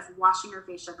habit of washing your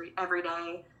face every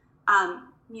day,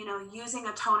 using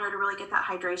a toner to really get that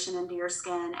hydration into your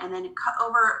skin, and then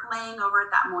laying over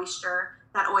that moisture,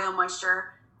 that oil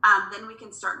moisture, then we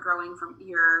can start growing from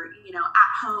your,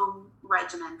 at-home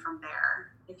regimen from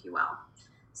there, if you will.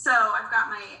 So I've got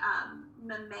my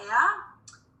Mimea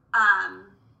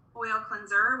oil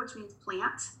cleanser, which means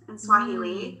plant in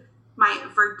Swahili. My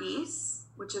Verdice,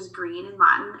 which is green in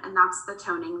Latin, and that's the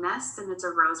toning mist, and it's a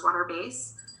rosewater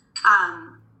base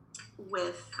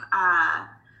with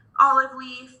olive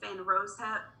leaf and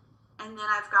rosehip. And then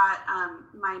I've got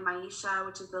my Maisha,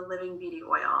 which is the Living Beauty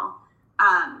oil.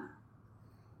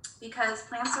 Because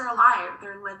plants are alive,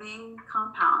 they're living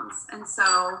compounds. And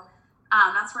so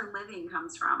that's where living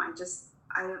comes from.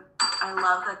 I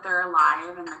love that they're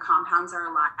alive and the compounds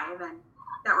are alive, and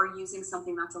that we're using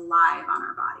something that's alive on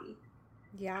our body.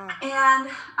 Yeah. And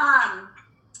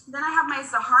then I have my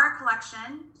Zahara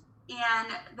collection. And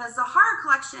the Zahara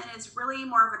collection is really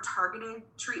more of a targeted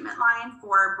treatment line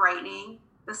for brightening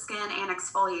the skin and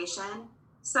exfoliation.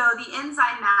 So the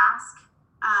enzyme mask,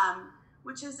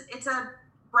 it's a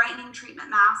brightening treatment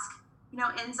mask.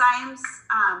 Enzymes,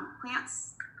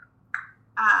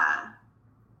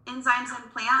 enzymes in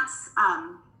plants.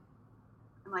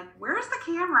 I'm like, where's the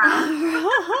camera?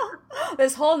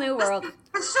 This whole new world.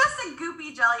 It's just a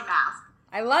goopy jelly mask.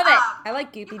 I love it. I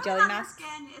like goopy jelly masks.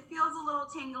 Skin, it feels a little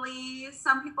tingly.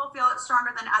 Some people feel it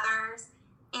stronger than others.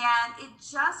 And it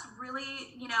just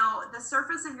really, the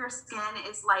surface of your skin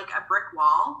is like a brick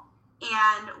wall.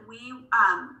 And we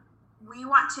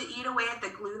want to eat away at the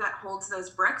glue that holds those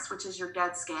bricks, which is your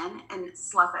dead skin, and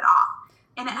slough it off.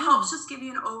 And it helps just give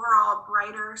you an overall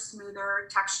brighter, smoother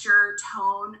texture,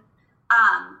 tone.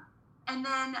 And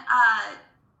then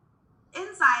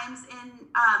enzymes in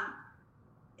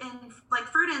like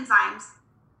fruit enzymes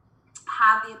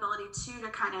have the ability to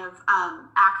kind of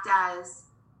act as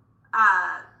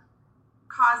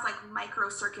cause like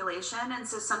microcirculation. And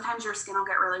so sometimes your skin will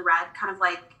get really red, kind of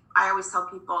like I always tell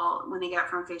people when they get it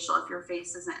from a facial, if your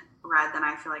face isn't red, then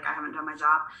I feel like I haven't done my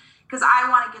job, because I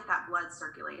want to get that blood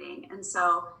circulating. And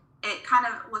so it kind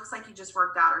of looks like you just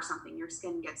worked out or something. Your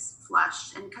skin gets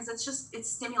flushed, and because it's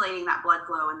stimulating that blood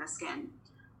flow in the skin.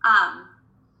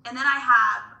 And then I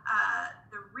have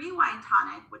the Rewind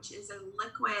Tonic, which is a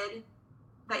liquid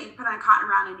that you put on a cotton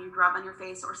round and you rub on your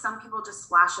face, or some people just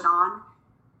splash it on.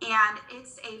 And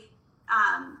it's a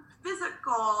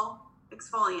physical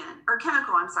exfoliant, or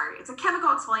chemical, I'm sorry. It's a chemical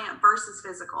exfoliant versus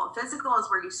physical. Physical is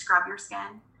where you scrub your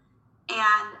skin.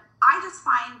 And I just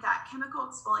find that chemical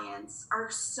exfoliants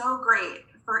are so great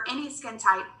for any skin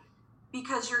type,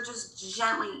 because you're just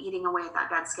gently eating away at that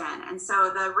dead skin. And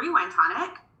so the Rewind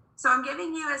Tonic, so I'm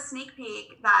giving you a sneak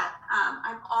peek that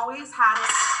I've always had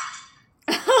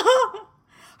it.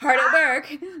 Hard at work.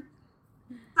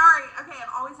 Sorry. Okay,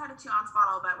 I've always had a 2-ounce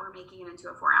bottle, but we're making it into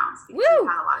a 4-ounce because Woo! we've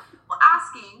had a lot of people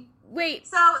asking. Wait.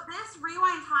 So this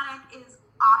Rewind Tonic is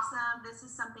awesome. This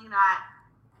is something that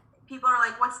people are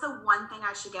like, what's the one thing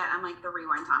I should get? I'm like, the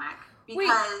Rewind Tonic.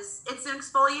 Because it's an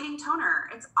exfoliating toner.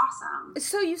 It's awesome.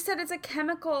 So you said it's a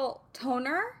chemical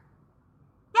toner?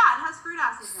 Yeah, it has fruit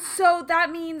acids in it. So that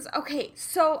means, okay,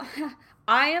 so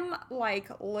I am like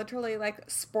literally like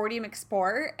Sporty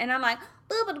McSport, and I'm like,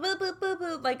 boo, boo, boo, boo, boo,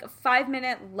 boo, like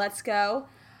 5-minute, let's go.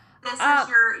 This is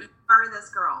you are this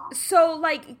girl. So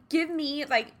like, give me,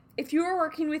 like, if you were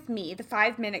working with me, the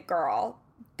 5-minute girl,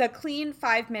 the clean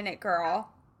 5-minute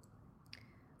girl,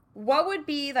 what would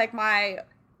be like my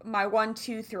 1,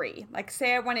 2, 3? Like,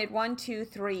 say I wanted 1, 2,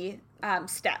 3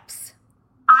 steps.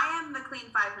 I am the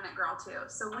clean 5-minute girl too.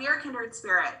 So we are kindred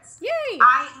spirits. Yay!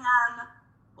 I am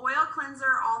oil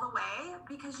cleanser all the way,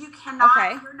 because you're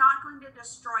not going to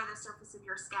destroy the surface of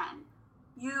your skin.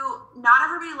 Not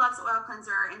everybody loves oil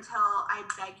cleanser until I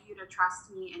beg you to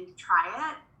trust me and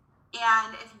try it.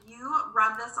 And if you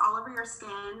rub this all over your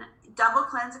skin, double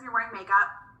cleanse if you're wearing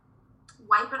makeup,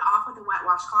 wipe it off with a wet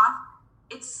washcloth.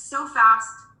 It's so fast.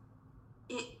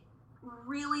 It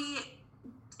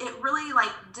really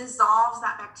like dissolves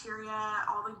that bacteria,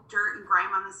 all the dirt and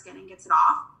grime on the skin, and gets it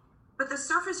off. But the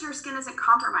surface of your skin isn't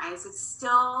compromised. It's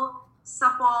still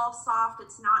supple, soft.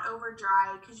 It's not over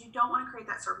dry, because you don't want to create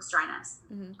that surface dryness.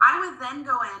 Mm-hmm. I would then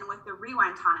go in with the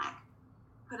Rewind Tonic,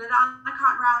 put it on a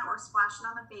cotton round or splash it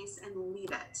on the face and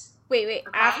leave it. Wait.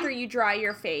 Okay? After you dry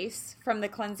your face from the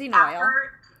cleansing oil.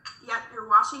 Yep, you're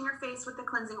washing your face with the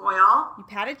cleansing oil. You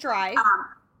pat it dry.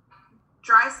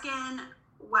 Dry skin,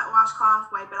 wet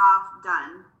washcloth, wipe it off,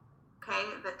 done. Okay,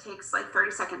 that takes like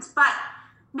 30 seconds. But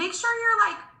make sure you're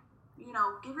like,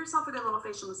 give yourself a good little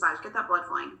facial massage. Get that blood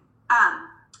flowing.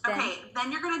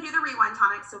 Then you're going to do the rewind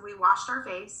tonic. So we washed our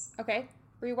face. Okay.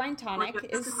 Rewind tonic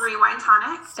is rewind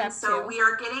tonic. Step so 2. We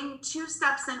are getting 2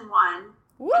 steps in one.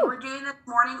 Woo. And we're doing this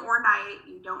morning or night.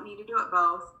 You don't need to do it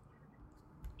both.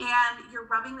 And you're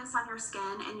rubbing this on your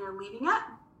skin and you're leaving it.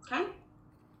 Okay.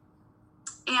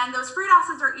 And those fruit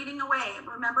acids are eating away.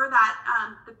 Remember that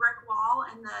the brick wall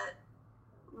and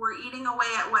we're eating away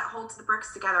at what holds the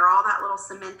bricks together, all that little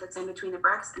cement that's in between the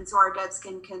bricks. And so our dead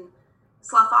skin can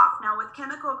slough off. Now with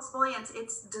chemical exfoliants,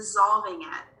 it's dissolving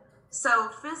it. So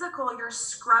physical, you're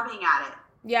scrubbing at it.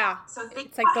 Yeah. So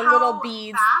it's like the little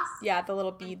beads. Yeah, the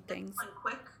little bead things. And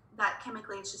quick, that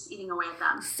chemically it's just eating away at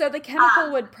them. So the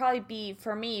chemical would probably be,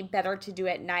 for me, better to do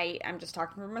at night. I'm just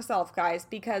talking for myself, guys,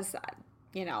 because,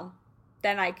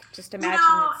 then I just imagine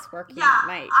it's working at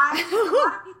night. A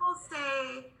lot of people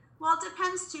say, well, it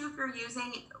depends too if you're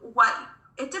using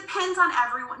it depends on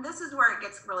everyone. This is where it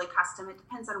gets really custom. It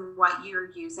depends on what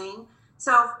you're using.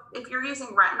 So if you're using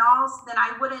retinols, then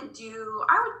I would,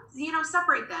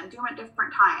 separate them, do them at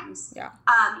different times. Yeah.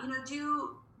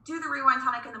 Do the rewind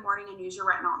tonic in the morning and use your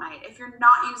retinol at night. If you're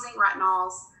not using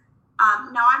retinols,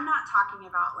 now I'm not talking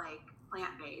about like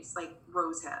plant-based, like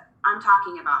rosehip. I'm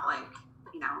talking about like,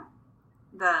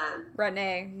 the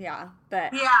Renee,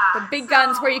 the big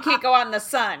guns where you can't go out in the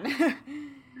sun. That's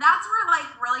where like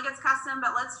really gets custom,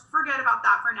 but let's forget about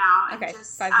that for now. And okay,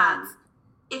 just, 5 minutes.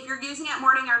 If you're using it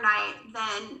morning or night,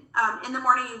 then in the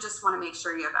morning you just want to make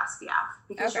sure you have SPF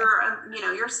because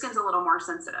your skin's a little more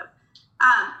sensitive.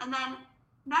 And then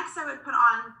next I would put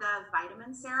on the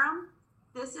vitamin serum.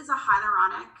 This is a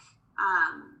hyaluronic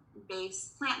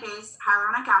plant-based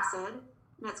hyaluronic acid,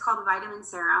 and it's called a vitamin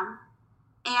serum.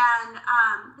 And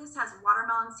this has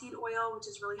watermelon seed oil, which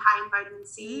is really high in vitamin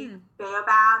C,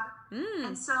 baobab.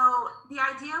 And so the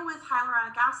idea with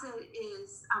hyaluronic acid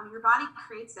is your body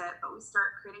creates it, but we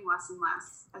start creating less and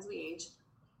less as we age.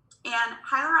 And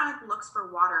hyaluronic looks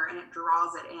for water and it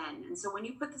draws it in. And so when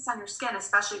you put this on your skin,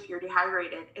 especially if you're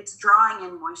dehydrated, it's drawing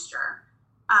in moisture,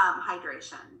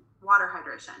 water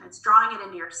hydration. It's drawing it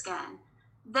into your skin.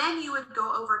 Then you would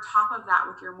go over top of that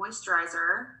with your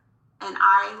moisturizer. And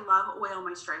I love oil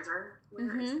moisturizer.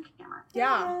 Where is the camera?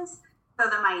 Yeah. It is. So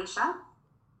the Maisha.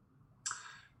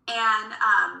 And,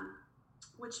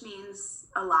 which means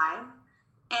alive.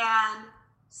 And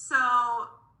so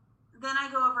then I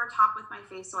go over top with my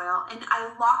face oil and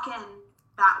I lock in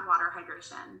that water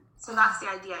hydration. So that's the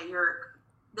idea. You're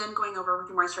then going over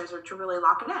with your moisturizer to really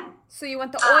lock it in. So you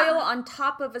want the oil on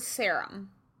top of a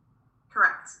serum.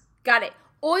 Correct. Got it.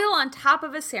 Oil on top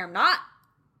of a serum, not...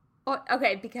 Oh,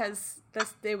 okay, because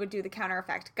they would do the counter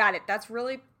effect. Got it. That's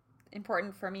really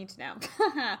important for me to know.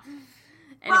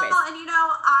 Anyways. Well, and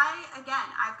I've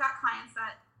got clients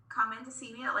that come in to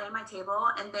see me at Lay on My Table,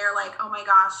 and they're like, oh my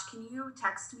gosh, can you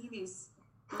text me these,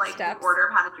 like, the order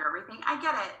of how to do everything? I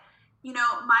get it.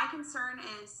 My concern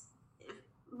is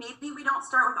maybe we don't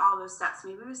start with all those steps.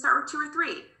 Maybe we start with 2 or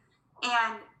 3.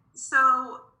 And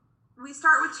so we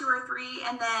start with 2 or 3,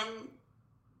 and then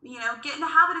get in the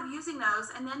habit of using those,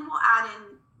 and then we'll add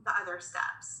in the other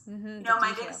steps.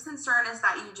 My biggest concern is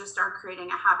that you just are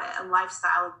creating a habit, a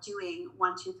lifestyle of doing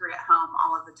 1, 2, 3 at home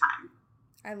all of the time.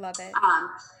 I love it.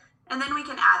 And then we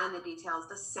can add in the details,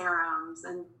 the serums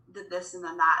and the this and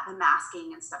then that, the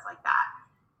masking and stuff like that.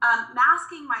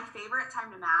 Masking, my favorite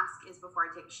time to mask is before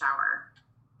I take a shower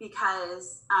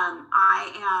because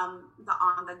I am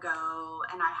on the go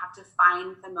and I have to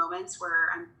find the moments where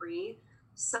I'm free.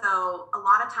 So a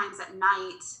lot of times at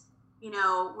night,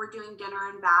 we're doing dinner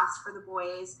and baths for the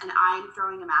boys and I'm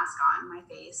throwing a mask on my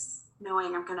face,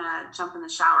 knowing I'm going to jump in the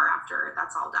shower after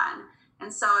that's all done.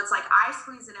 And so it's like I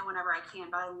squeeze it in whenever I can,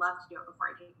 but I love to do it before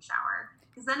I take a shower.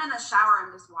 Because then in the shower,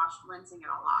 I'm just rinsing it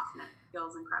all off and it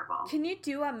feels incredible. Can you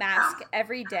do a mask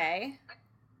every day?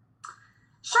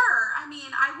 Sure. I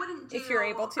mean, I wouldn't do if you're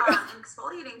able to. An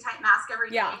exfoliating type mask every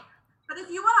day. Yeah. But if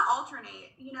you want to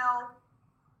alternate,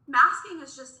 masking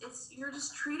is you're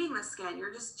just treating the skin.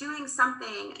 You're just doing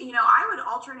something, I would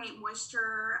alternate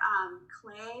moisture.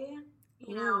 Clay,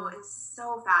 is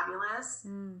so fabulous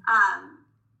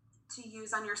to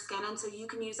use on your skin. And so you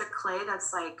can use a clay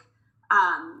that's like,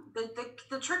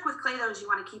 the trick with clay though is you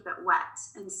want to keep it wet.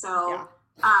 And so,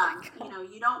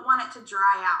 you don't want it to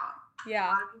dry out. Yeah.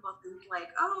 A lot of people think like,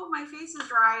 oh, my face is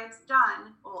dry, it's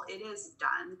done. Well, it is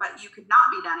done, but you could not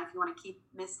be done if you want to keep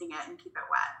misting it and keep it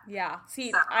wet. Yeah.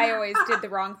 See, I always did the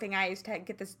wrong thing. I used to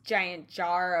get this giant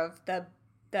jar of the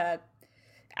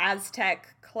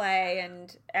Aztec clay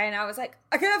and I was like,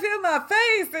 I can't feel my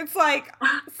face. It's like,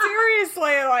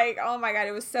 seriously, like, oh my God,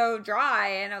 it was so dry.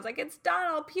 And I was like, it's done.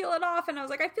 I'll peel it off. And I was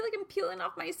like, I feel like I'm peeling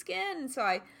off my skin. So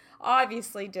I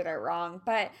obviously did it wrong.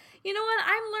 But you know what?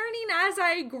 I'm learning as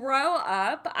I grow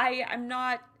up. I'm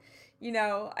not,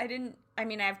 I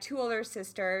have two older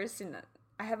sisters and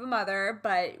I have a mother,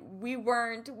 but we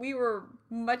were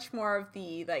much more of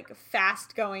the like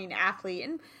fast going athlete.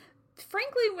 And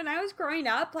frankly, when I was growing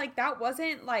up, that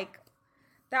wasn't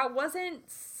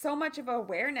so much of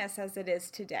awareness as it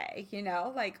is today,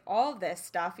 like all this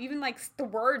stuff, even like the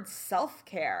word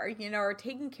self-care, or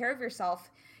taking care of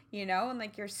yourself, and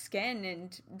like your skin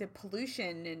and the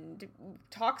pollution and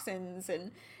toxins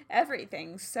and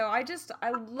everything. So I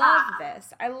love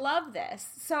this. I love this.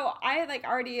 So I like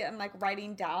already am like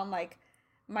writing down like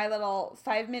my little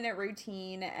 5-minute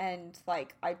routine, and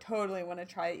like I totally want to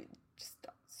try just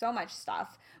so much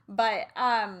stuff. But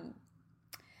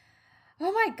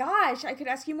oh my gosh, I could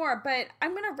ask you more, but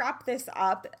I'm going to wrap this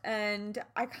up. And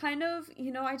I kind of,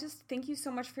 I just thank you so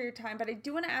much for your time. But I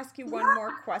do want to ask you one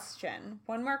more question.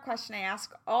 One more question I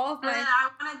ask all of my... And then I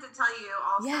wanted to tell you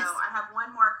also, yes. I have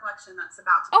one more collection that's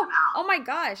about to come out. Oh my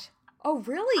gosh. Oh,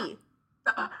 really?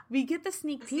 So, we get the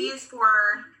sneak peek? These for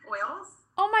oils.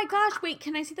 Oh my gosh, wait,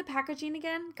 can I see the packaging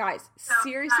again? Guys,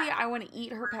 seriously, I want to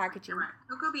eat her packaging.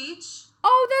 Cocoa Beach.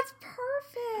 Oh, that's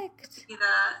perfect.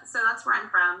 So that's where I'm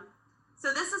from.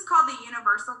 So this is called the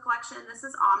Universal Collection. This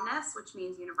is Omnis, which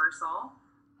means universal.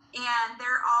 And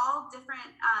they're all different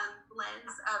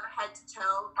blends of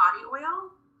head-to-toe body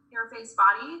oil, hair, face,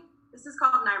 body. This is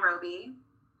called Nairobi.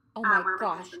 Oh my where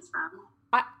gosh. My husband's from.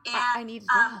 I need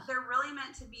that. They're really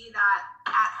meant to be that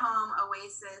at-home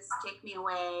oasis, take me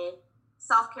away,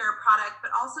 self-care product,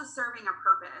 but also serving a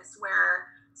purpose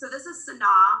so this is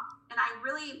Sanaa, and I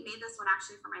really made this one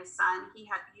actually for my son. He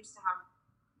used to have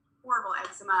horrible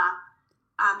eczema.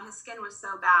 His skin was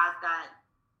so bad that,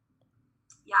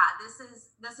 this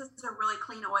is a really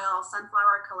clean oil,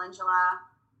 sunflower calendula.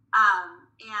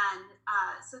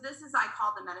 So this is, I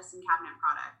call the medicine cabinet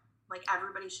product. Like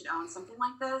everybody should own something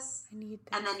like this. I need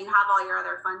this. And then you have all your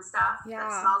other fun stuff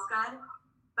that smells good.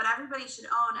 But everybody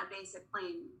should own a basic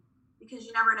plain, because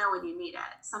you never know when you need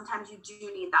it. Sometimes you do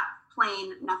need that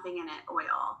plain, nothing in it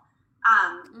oil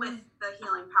with the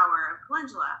healing power of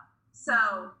calendula.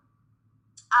 So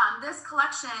this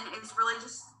collection is really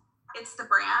just, it's the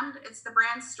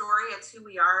brand story. It's who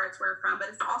we are. It's where we're from, but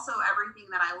it's also everything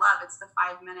that I love. It's the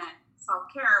 5-minute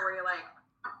self-care where you're like,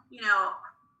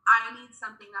 I need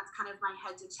something that's kind of my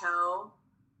head to toe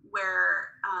where,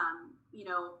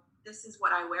 this is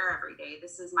what I wear every day.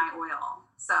 This is my oil.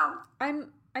 So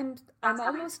I'm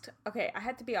almost, okay, I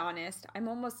had to be honest. I'm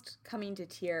almost coming to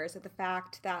tears at the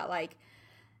fact that like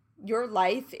your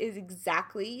life is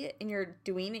exactly, and you're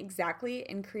doing exactly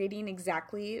and creating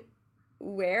exactly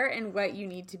where and what you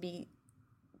need to be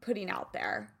putting out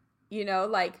there.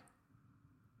 Like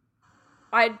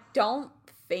I don't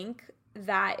think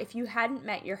that if you hadn't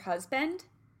met your husband,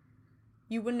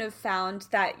 you wouldn't have found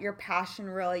that your passion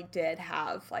really did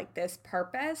have like this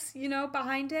purpose,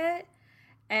 behind it.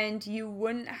 And you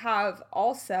wouldn't have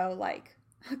also like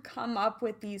come up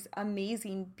with these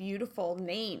amazing, beautiful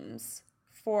names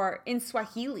in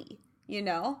Swahili,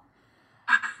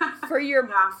 for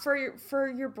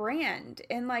your brand,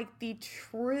 and like the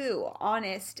true,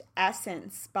 honest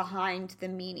essence behind the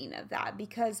meaning of that,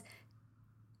 because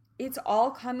it's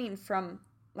all coming from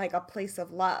like a place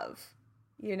of love,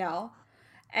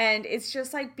 and it's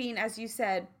just like being, as you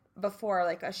said before,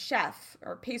 like a chef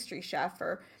or pastry chef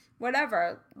or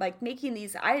whatever, like making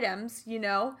these items,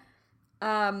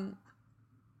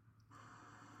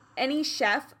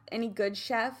 any good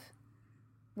chef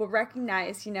will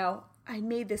recognize, I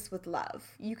made this with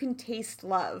love. You can taste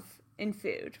love in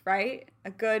food, right? A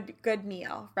good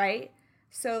meal, right?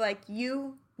 So like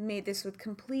you made this with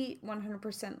complete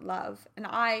 100% love. And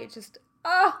I just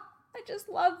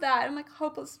love that. I'm like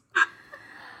hopeless.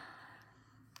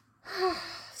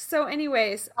 So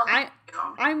anyways,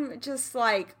 I'm just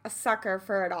like a sucker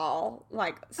for it all,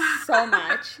 like so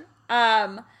much.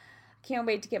 Can't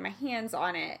wait to get my hands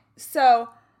on it. So,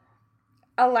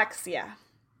 Alexia,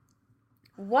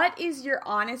 what is your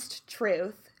honest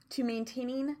truth to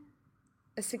maintaining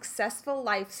a successful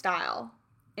lifestyle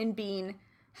and being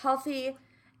healthy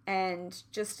and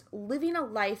just living a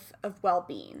life of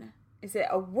well-being? Is it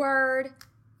a word?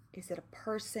 Is it a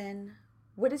person?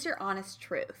 What is your honest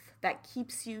truth that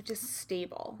keeps you just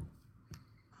stable?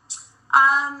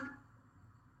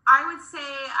 I would say,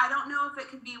 I don't know if it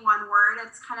could be one word.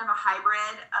 It's kind of a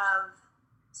hybrid of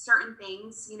certain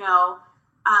things,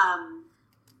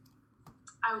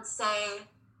 I would say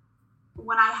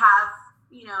when I have,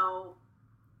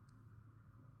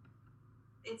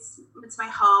 it's my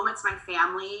home, it's my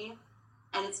family,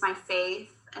 and it's my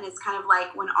faith. And it's kind of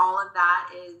like when all of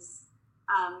that is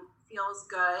feels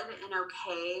good and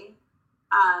okay,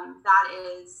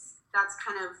 that's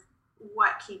kind of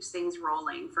what keeps things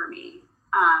rolling for me.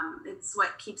 It's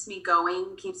what keeps me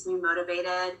going, keeps me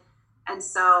motivated. And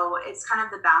so it's kind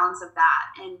of the balance of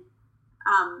that. And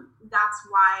that's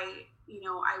why,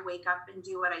 I wake up and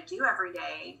do what I do every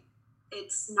day.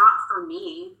 It's not for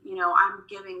me. I'm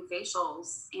giving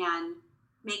facials and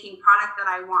making product that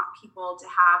I want people to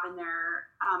have in their,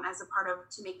 as a part of,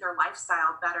 to make their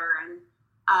lifestyle better. And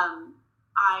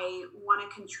I want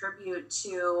to contribute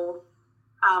to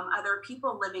other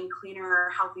people living cleaner,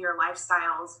 healthier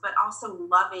lifestyles, but also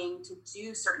loving to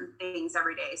do certain things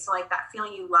every day. So like that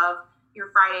feeling you love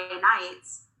your Friday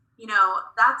nights,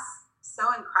 that's so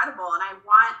incredible. And I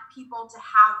want people to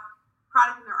have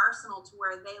product in their arsenal to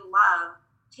where they love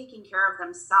taking care of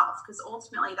themselves, because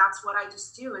ultimately that's what I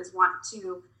just do, is want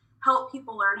to help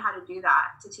people learn how to do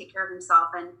that, to take care of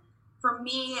themselves. And for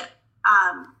me,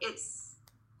 it's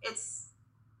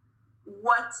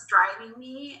what's driving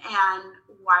me and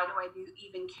why do I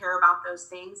even care about those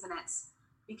things. And it's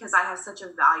because I have such a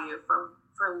value for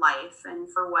life and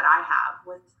for what I have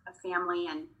with a family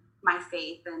and my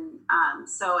faith. And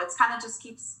so it's kind of just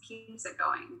keeps it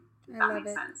going. If that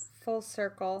makes sense. Full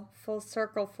circle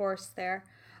force there.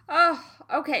 Oh,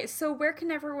 okay. So where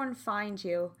can everyone find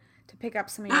you to pick up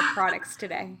some of your products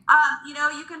today?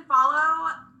 You can follow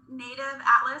Native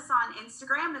Atlas on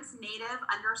Instagram. It's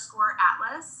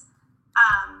native_Atlas.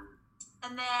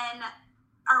 And then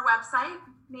our website,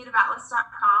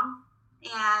 nativeatlas.com.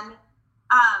 And,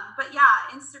 but yeah,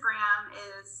 Instagram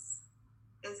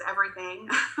is everything.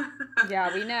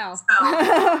 Yeah, we know.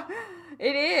 So,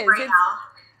 it is. Right now.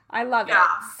 I love it.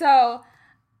 So,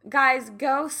 guys,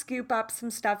 go scoop up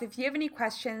some stuff. If you have any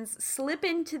questions, slip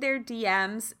into their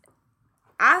DMs.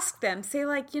 Ask them. Say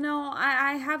like,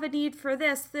 I have a need for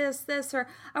this, or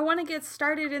I want to get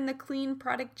started in the clean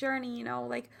product journey,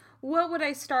 like, what would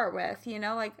I start with?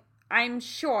 Like, I'm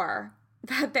sure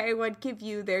that they would give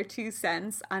you their 2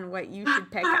 cents on what you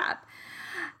should pick up.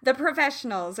 The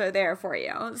professionals are there for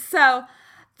you. So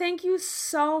thank you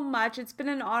so much. It's been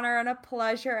an honor and a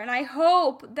pleasure. And I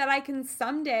hope that I can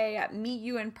someday meet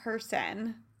you in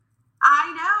person. I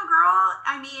know, girl.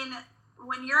 I mean,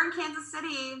 when you're in Kansas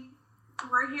City,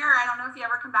 we're here. I don't know if you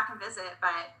ever come back and visit,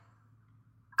 but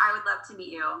I would love to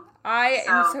meet you. I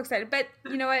am so excited. But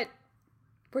you know what?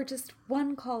 We're just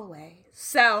one call away.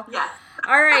 So, yes.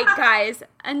 All right, guys.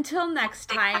 Until next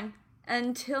time,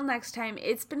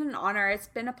 it's been an honor. It's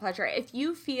been a pleasure. If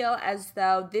you feel as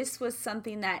though this was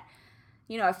something that,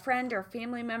 a friend or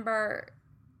family member,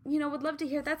 would love to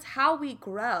hear, that's how we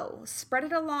grow. Spread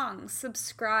it along.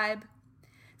 Subscribe.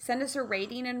 Send us a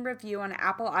rating and review on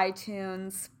Apple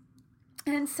iTunes.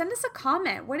 And send us a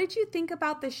comment. What did you think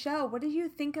about the show? What did you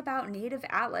think about Native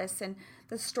Atlas and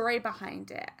the story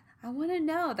behind it? I want to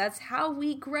know. That's how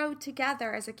we grow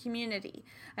together as a community.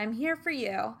 I'm here for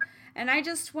you. And I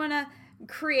just want to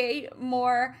create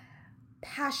more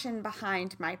passion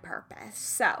behind my purpose.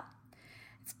 So,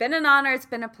 it's been an honor. It's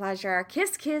been a pleasure.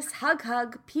 Kiss, kiss, hug,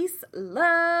 hug. Peace,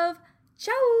 love.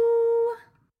 Ciao.